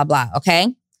 blah, blah, blah.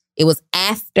 Okay. It was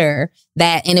after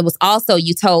that. And it was also,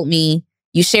 you told me,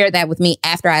 you shared that with me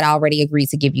after I'd already agreed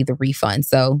to give you the refund.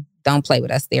 So don't play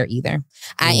with us there either.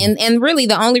 And really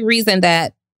the only reason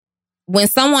that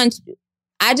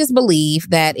I just believe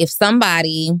that if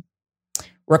somebody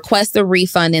requests a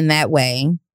refund in that way,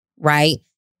 right?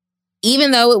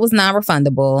 Even though it was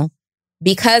non-refundable,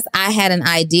 because I had an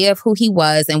idea of who he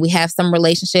was and we have some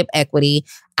relationship equity,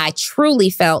 I truly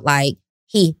felt like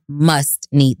he must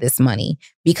need this money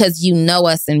because you know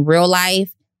us in real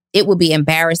life. It would be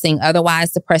embarrassing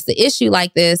otherwise to press the issue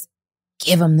like this.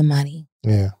 Give him the money.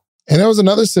 Yeah. And there was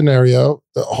another scenario,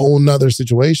 a whole nother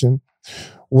situation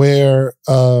where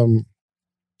a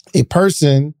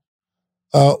person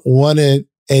wanted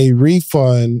a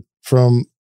refund from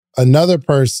another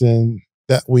person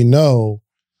that we know,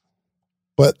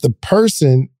 but the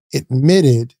person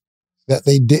admitted that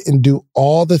they didn't do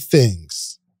all the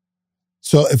things.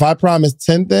 So if I promised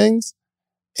 10 things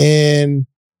and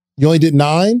you only did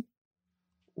 9,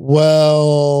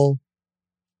 well,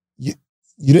 you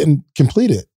didn't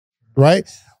complete it, right?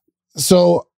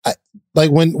 So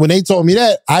when they told me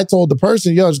that, I told the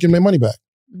person, yo, just give me my money back.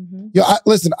 Mm-hmm. Yo,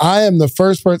 listen, I am the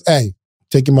first person, hey,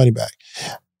 take your money back.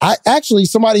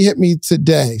 Somebody hit me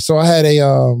today. So I had I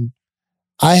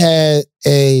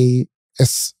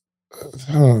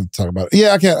don't want to talk about it.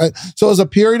 Yeah, I can't. So it was a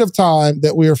period of time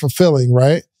that we were fulfilling,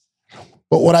 right?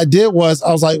 But what I did was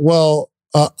I was like, well,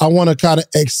 I want to kind of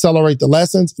accelerate the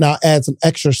lessons and I'll add some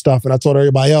extra stuff. And I told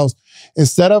everybody else,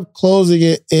 instead of closing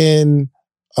it in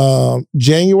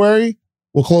January,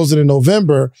 we'll close it in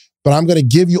November. But I'm going to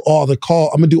give you all the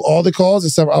calls. I'm going to do all the calls,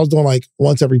 except I was doing like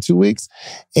once every 2 weeks.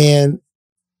 And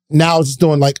now I'm just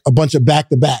doing like a bunch of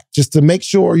back-to-back just to make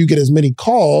sure you get as many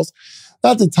calls,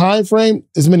 not the time frame,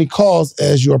 as many calls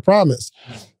as you are promised.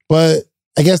 But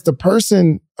I guess the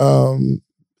person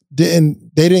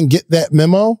didn't get that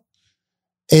memo.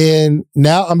 And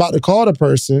now I'm about to call the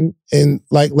person and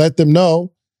like let them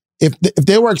know if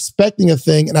they were expecting a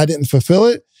thing and I didn't fulfill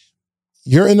it,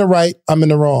 you're in the right, I'm in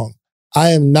the wrong.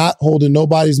 I am not holding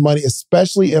nobody's money,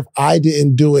 especially if I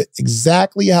didn't do it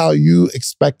exactly how you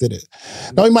expected it.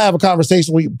 Now, we might have a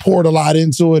conversation where you poured a lot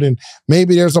into it and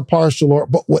maybe there's a partial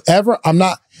but whatever,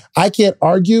 I can't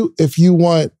argue if you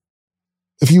want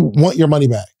your money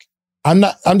back. I'm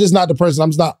just not the person. I'm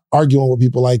just not arguing with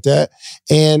people like that.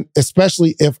 And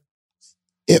especially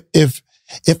if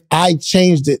I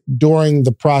changed it during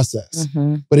the process.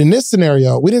 Mm-hmm. But in this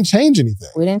scenario, we didn't change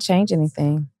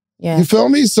anything. Yeah. You feel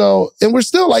me? So, and we're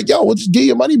still like, yo, we'll just give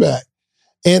your money back.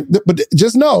 But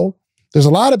just know, there's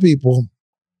a lot of people,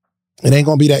 it ain't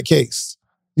going to be that case.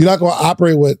 You're not going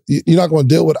to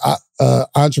deal with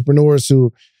entrepreneurs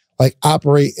who like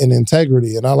operate in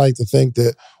integrity. And I like to think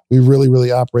that we really,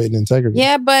 really operate in integrity.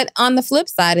 Yeah, but on the flip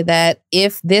side of that,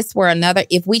 if we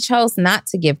chose not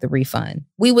to give the refund,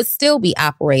 we would still be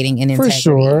operating in integrity. For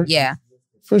sure. Yeah.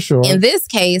 For sure. In this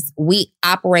case, we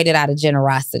operated out of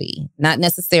generosity, not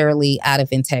necessarily out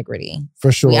of integrity. For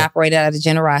sure. We operated out of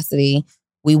generosity.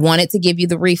 We wanted to give you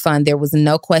the refund. There was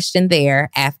no question there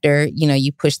after,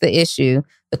 you pushed the issue.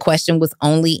 The question was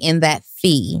only in that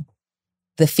fee,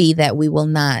 the fee that we will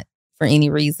not, for any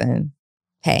reason,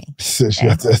 pay.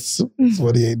 That's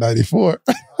 $28.94.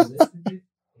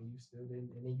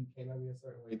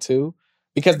 Too,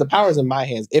 because the power's in my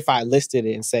hands. If I listed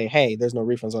it and say, hey, there's no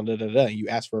refunds on and you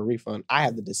ask for a refund, I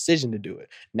have the decision to do it.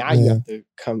 Now you have to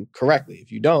come correctly.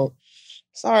 If you don't,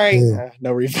 sorry,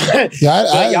 no refund.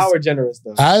 Y'all were generous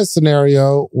though. I had a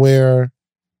scenario where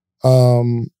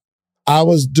I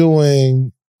was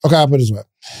doing, I'll put it this way,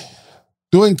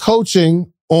 doing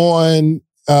coaching on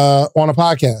a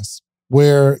podcast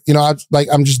where,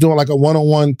 I'm just doing like a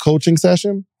one-on-one coaching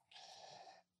session.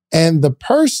 And the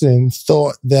person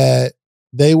thought that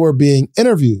they were being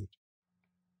interviewed.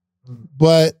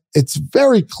 But it's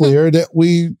very clear that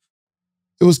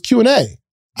it was Q&A.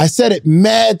 I said it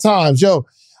mad times. Yo,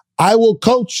 I will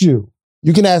coach you.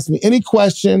 You can ask me any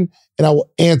question and I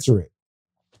will answer it.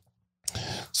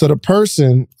 So the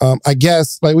person, I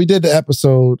guess, we did the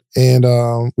episode and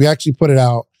we actually put it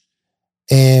out.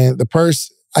 And the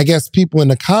person, I guess people in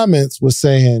the comments was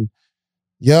saying,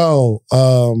 yo,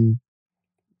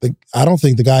 I don't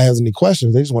think the guy has any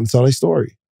questions. They just want to tell their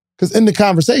story. Because in the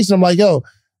conversation, I'm like, yo,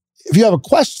 if you have a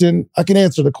question, I can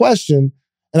answer the question.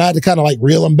 And I had to kind of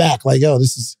reel them back. Yo,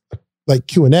 this is like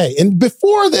Q&A. And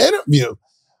before the interview,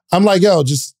 I'm like, yo,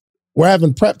 we're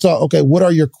having prep talk. Okay, what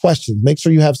are your questions? Make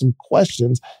sure you have some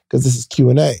questions because this is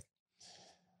Q&A.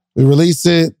 We release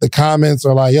it. The comments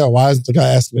are like, yo, why isn't the guy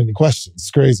asking any questions? It's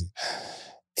crazy.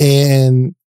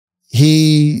 And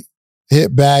he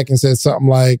hit back and said something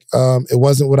like, it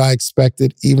wasn't what I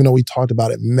expected, even though we talked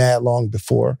about it mad long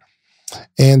before.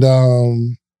 And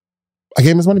I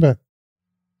gave him his money back.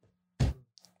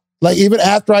 Even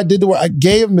after I did the work, I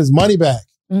gave him his money back.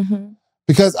 Mm-hmm.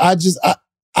 Because I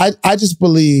just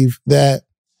believe that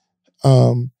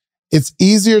it's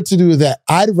easier to do that.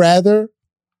 I'd rather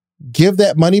give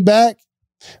that money back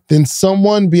than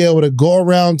someone be able to go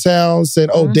around town saying,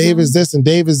 oh, Dave is this and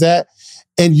Dave is that.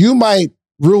 And you might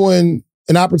ruin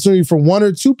an opportunity for one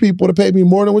or two people to pay me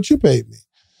more than what you paid me.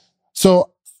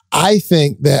 So I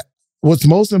think that what's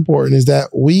most important is that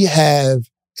we have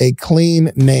a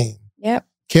clean name. Yep.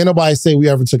 Can't nobody say we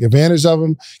ever took advantage of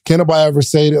them. Can't nobody ever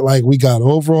say that we got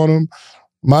over on them.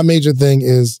 My major thing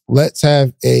is let's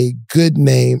have a good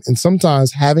name. And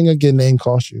sometimes having a good name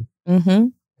costs you. Mm-hmm.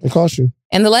 It costs you.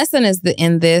 And the lesson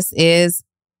in this is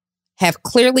have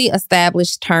clearly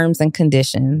established terms and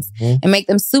conditions and make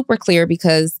them super clear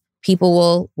because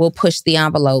people will push the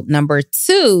envelope. Number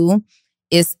 2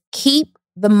 is keep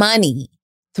the money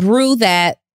through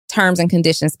that terms and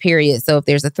conditions period. So if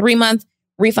there's a 3-month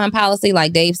refund policy,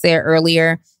 like Dave said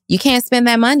earlier, you can't spend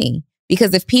that money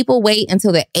because if people wait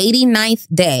until the 89th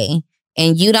day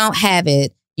and you don't have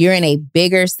it, you're in a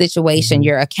bigger situation. Mm-hmm.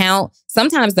 Your account,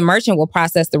 sometimes the merchant will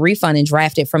process the refund and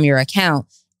draft it from your account.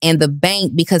 And the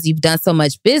bank, because you've done so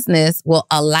much business, will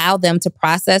allow them to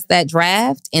process that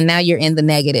draft. And now you're in the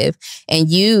negative. And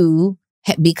you,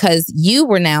 because you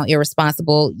were now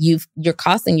irresponsible, you're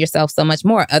costing yourself so much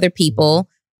more. Other people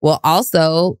will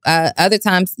also, other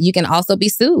times you can also be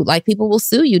sued. People will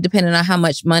sue you depending on how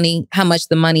much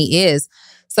the money is.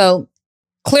 So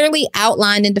clearly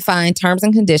outline and define terms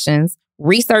and conditions.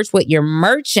 Research what your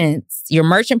merchant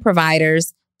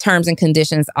providers' terms and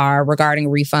conditions are regarding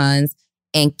refunds.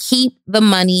 And keep the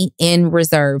money in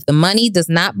reserve. The money does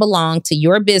not belong to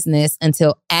your business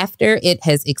until after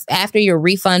your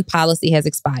refund policy has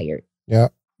expired. Yeah.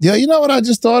 Yeah, you know what I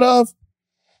just thought of?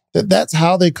 That's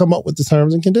how they come up with the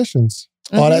terms and conditions.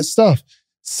 Mm-hmm. All that stuff.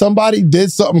 Somebody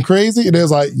did something crazy and it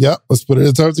was like, yep, let's put it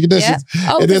in terms and conditions.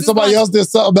 Yeah. And then somebody else did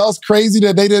something else crazy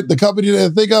that the company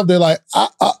didn't think of. They're like,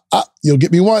 you'll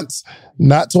get me once,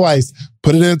 not twice.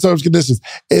 Put it in terms and conditions.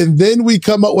 And then we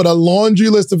come up with a laundry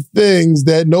list of things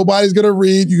that nobody's going to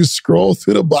read. You scroll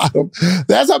to the bottom.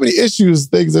 That's how many issues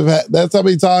things have had. That's how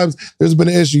many times there's been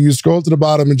an issue. You scroll to the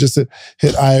bottom and just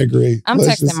hit I agree. I'm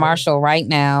texting Marshall right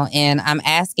now and I'm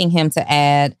asking him to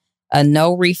add a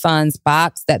no refunds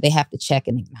box that they have to check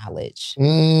and acknowledge.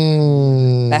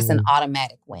 That's an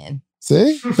automatic win.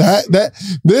 See,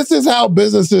 this is how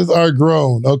businesses are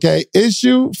grown. Okay,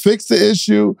 fix the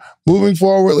issue. Moving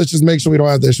forward, let's just make sure we don't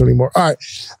have the issue anymore. All right,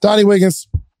 Donnie Wiggins,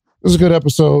 this was a good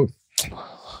episode.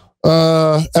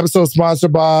 Episode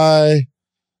sponsored by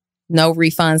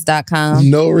NoRefunds.com.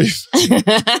 No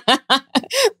refunds.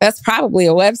 That's probably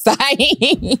a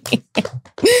website.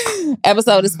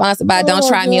 Episode is sponsored by Don't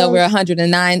Try Me Over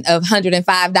 109 of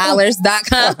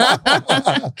 $105.com.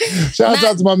 Shout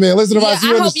out to my man. Listen, if I see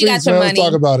you in the streets, man, we'll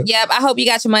talk about it. Yep, I hope you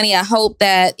got your money. I hope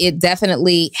that it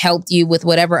definitely helped you with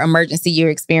whatever emergency you're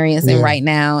experiencing right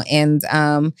now. And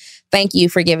thank you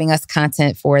for giving us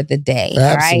content for the day.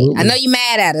 Absolutely. All right. I know you're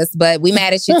mad at us, but we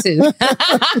mad at you too.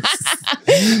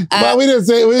 But we didn't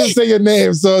say your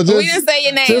name. So we didn't say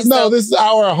your name. Just know this is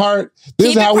our heart.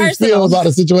 This is how we feel about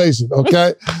the situation.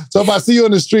 Okay. So if I see you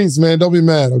in the streets, man, don't be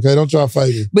mad. Okay. Don't try to fight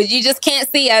me. But you just can't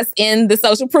see us in the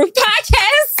Social Proof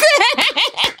podcast.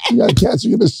 You got to catch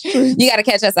you in the streets. You got to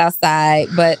catch us outside.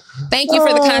 But thank you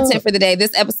for the content for the day.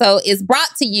 This episode is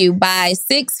brought to you by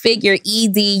Six Figure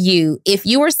EDU. If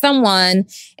you are someone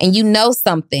and you know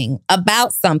something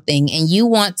about something and you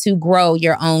want to grow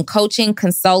your own coaching,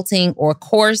 consulting, or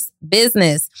course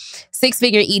business, Six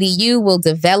Figure EDU will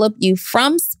develop you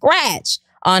from scratch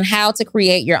on how to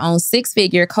create your own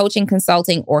six-figure coaching,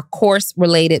 consulting, or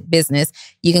course-related business.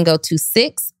 You can go to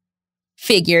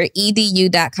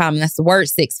sixfigureedu.com. And that's the word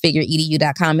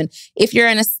sixfigureedu.com. And if you're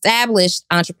an established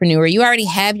entrepreneur, you already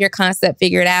have your concept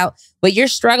figured out, but you're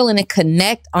struggling to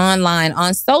connect online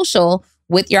on social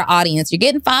with your audience. You're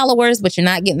getting followers, but you're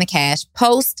not getting the cash.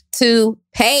 Post to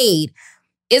Paid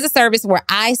is a service where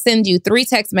I send you 3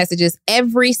 text messages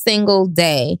every single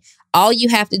day. All you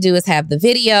have to do is have the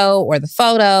video or the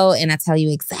photo, and I tell you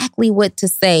exactly what to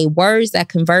say, words that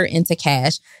convert into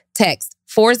cash. Text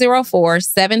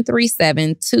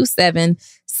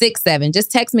 404-737-2767. Just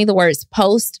text me the words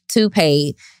Post to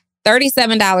Paid.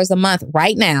 $37 a month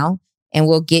right now, and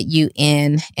we'll get you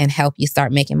in and help you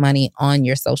start making money on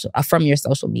your from your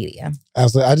social media.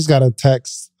 Absolutely. I just got a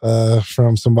text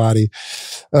from somebody.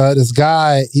 This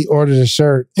guy, he ordered a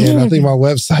shirt, and I think my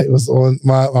website was on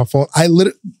my phone.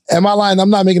 Am I lying? I'm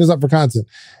not making this up for content.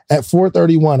 At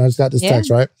 4:31, I just got this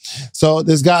text, right? So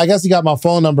this guy, I guess he got my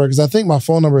phone number because I think my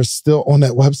phone number is still on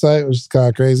that website, which is kind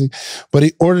of crazy. But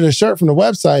he ordered a shirt from the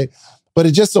website, but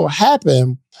it just so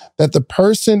happened that the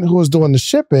person who was doing the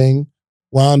shipping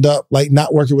wound up like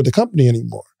not working with the company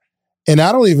anymore. And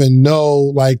I don't even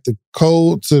know like the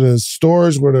code to the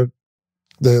stores where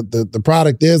the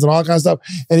product is and all kinds of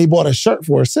stuff. And he bought a shirt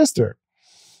for his sister.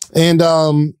 And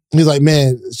he's like,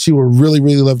 man, she would really,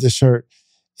 really love this shirt.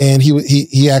 And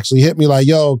he actually hit me like,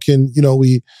 yo, what can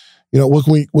we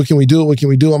do? What can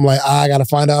we do? I'm like, I got to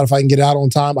find out if I can get it out on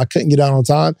time. I couldn't get it out on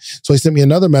time. So he sent me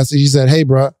another message. He said, hey,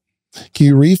 bro, can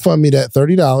you refund me that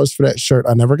 $30 for that shirt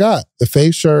I never got? The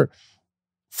fake shirt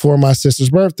for my sister's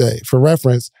birthday. For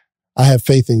reference, I have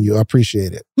faith in you. I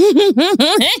appreciate it.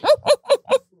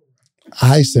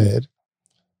 I said,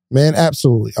 man,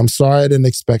 absolutely. I'm sorry I didn't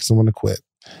expect someone to quit.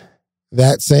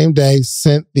 That same day,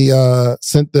 sent the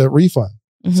refund.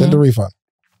 Send the refund.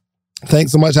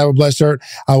 Thanks so much. Have a blessed shirt.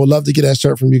 I would love to get that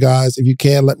shirt from you guys. If you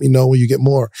can, let me know when you get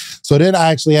more. So then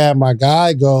I actually had my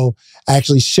guy go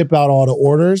actually ship out all the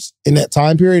orders in that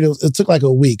time period. It took like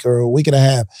a week or a week and a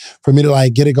half for me to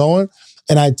like get it going.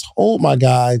 And I told my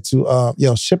guy to,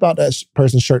 ship out that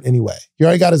person's shirt anyway. He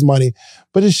already got his money,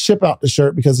 but just ship out the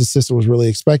shirt because his sister was really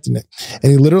expecting it.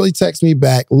 And he literally texted me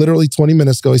back literally 20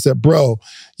 minutes ago. He said, bro,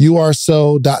 you are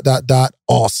so ...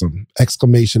 awesome! ! 4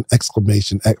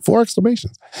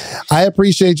 exclamations. I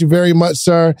appreciate you very much,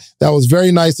 sir. That was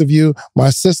very nice of you. My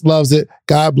sis loves it.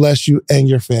 God bless you and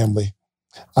your family.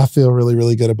 I feel really,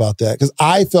 really good about that because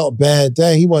I felt bad.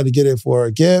 Dang, he wanted to get it for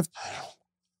a gift.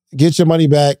 Get your money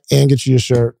back and get you your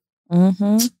shirt.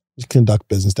 You conduct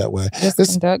business that way.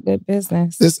 Conduct good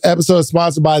business. This episode is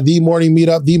sponsored by The Morning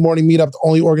Meetup. The Morning Meetup, the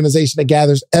only organization that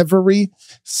gathers every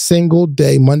single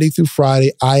day, Monday through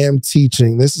Friday. I am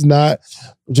teaching. This is not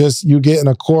just you getting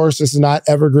a course. This is not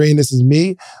evergreen. This is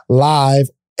me live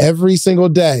every single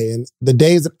day. And the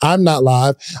days that I'm not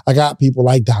live, I got people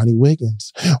like Donnie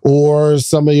Wiggins or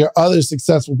some of your other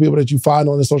successful people that you find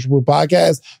on the Social Proof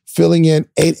podcast filling in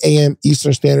 8 a.m.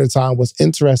 Eastern Standard Time. What's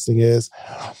interesting is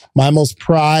my most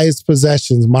prized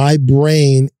possessions, my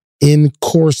brain in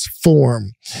course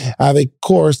form. I have a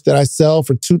course that I sell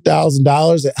for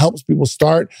 $2,000 that helps people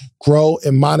start, grow,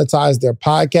 and monetize their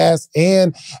podcast,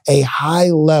 and a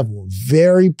high level,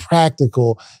 very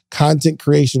practical content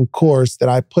creation course that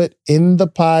I put in the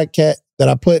podcast, that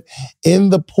I put in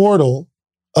the portal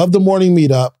of the Morning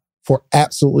Meetup for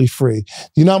absolutely free. Do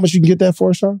you know how much you can get that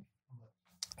for, Sean?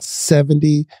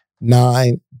 $79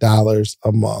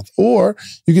 a month. Or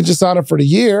you can just sign up for the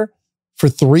year for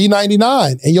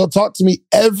 $3.99, and you'll talk to me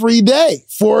every day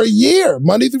for a year,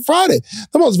 Monday through Friday.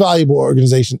 The most valuable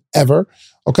organization ever.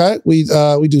 Okay, we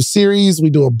do series,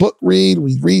 we do a book read,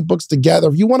 we read books together.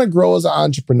 If you want to grow as an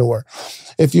entrepreneur,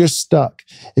 if you're stuck,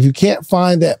 if you can't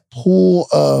find that pool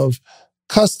of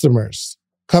customers.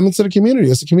 Come into the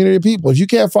community. It's a community of people. If you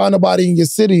can't find nobody in your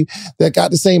city that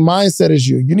got the same mindset as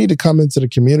you need to come into the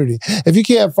community. If you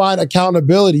can't find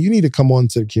accountability, you need to come on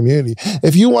to the community.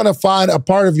 If you want to find a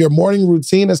part of your morning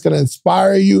routine that's going to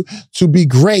inspire you to be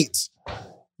great,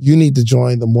 you need to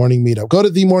join the Morning Meetup. Go to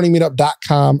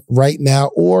themorningmeetup.com right now,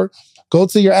 or go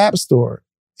to your app store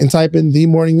and type in The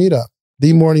Morning Meetup.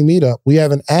 The Morning Meetup. We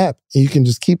have an app, and you can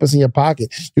just keep us in your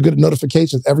pocket. You get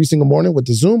notifications every single morning with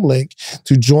the Zoom link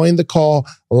to join the call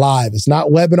live. It's not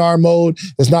webinar mode.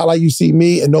 It's not like you see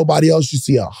me and nobody else. You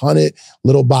see 100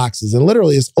 little boxes. And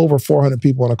literally, it's over 400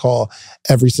 people on a call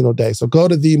every single day. So go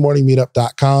to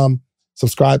themorningmeetup.com,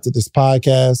 subscribe to this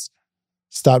podcast,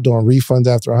 stop doing refunds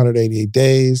after 188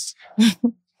 days.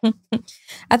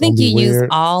 I think you use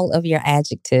all of your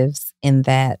adjectives in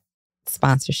that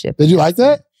sponsorship. Did you like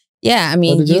that? Yeah, I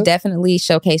mean, you definitely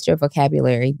showcased your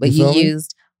vocabulary, but you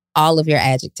used all of your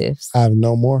adjectives. I have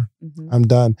no more. I'm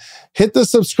done. Hit the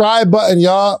subscribe button,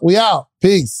 y'all. We out.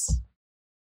 Peace.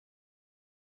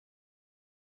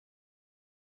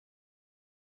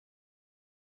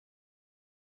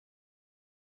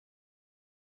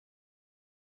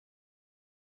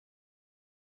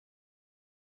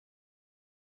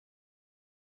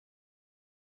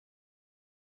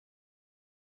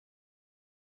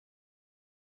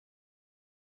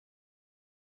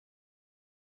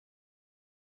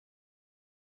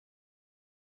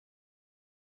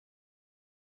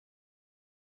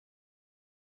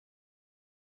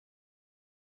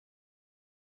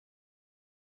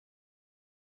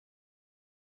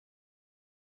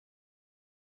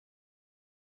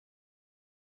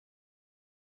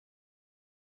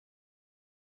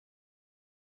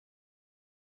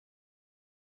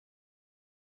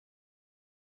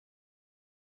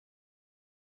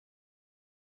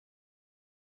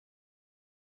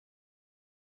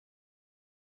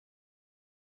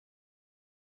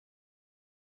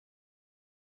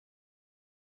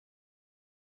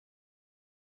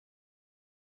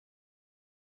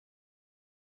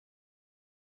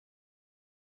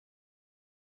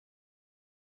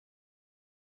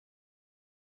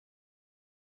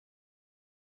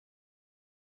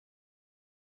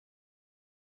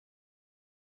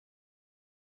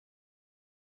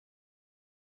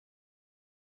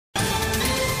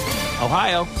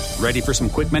 Ohio, ready for some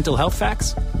quick mental health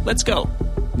facts? Let's go.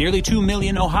 Nearly 2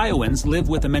 million Ohioans live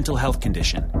with a mental health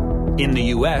condition. In the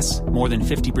U.S., more than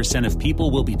 50% of people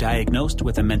will be diagnosed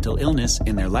with a mental illness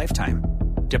in their lifetime.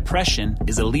 Depression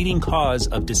is a leading cause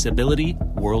of disability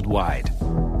worldwide.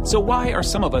 So why are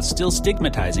some of us still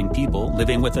stigmatizing people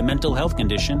living with a mental health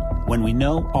condition when we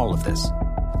know all of this?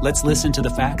 Let's listen to the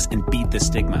facts and beat the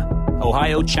stigma.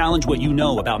 Ohio, challenge what you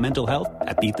know about mental health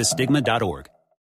at beatthestigma.org.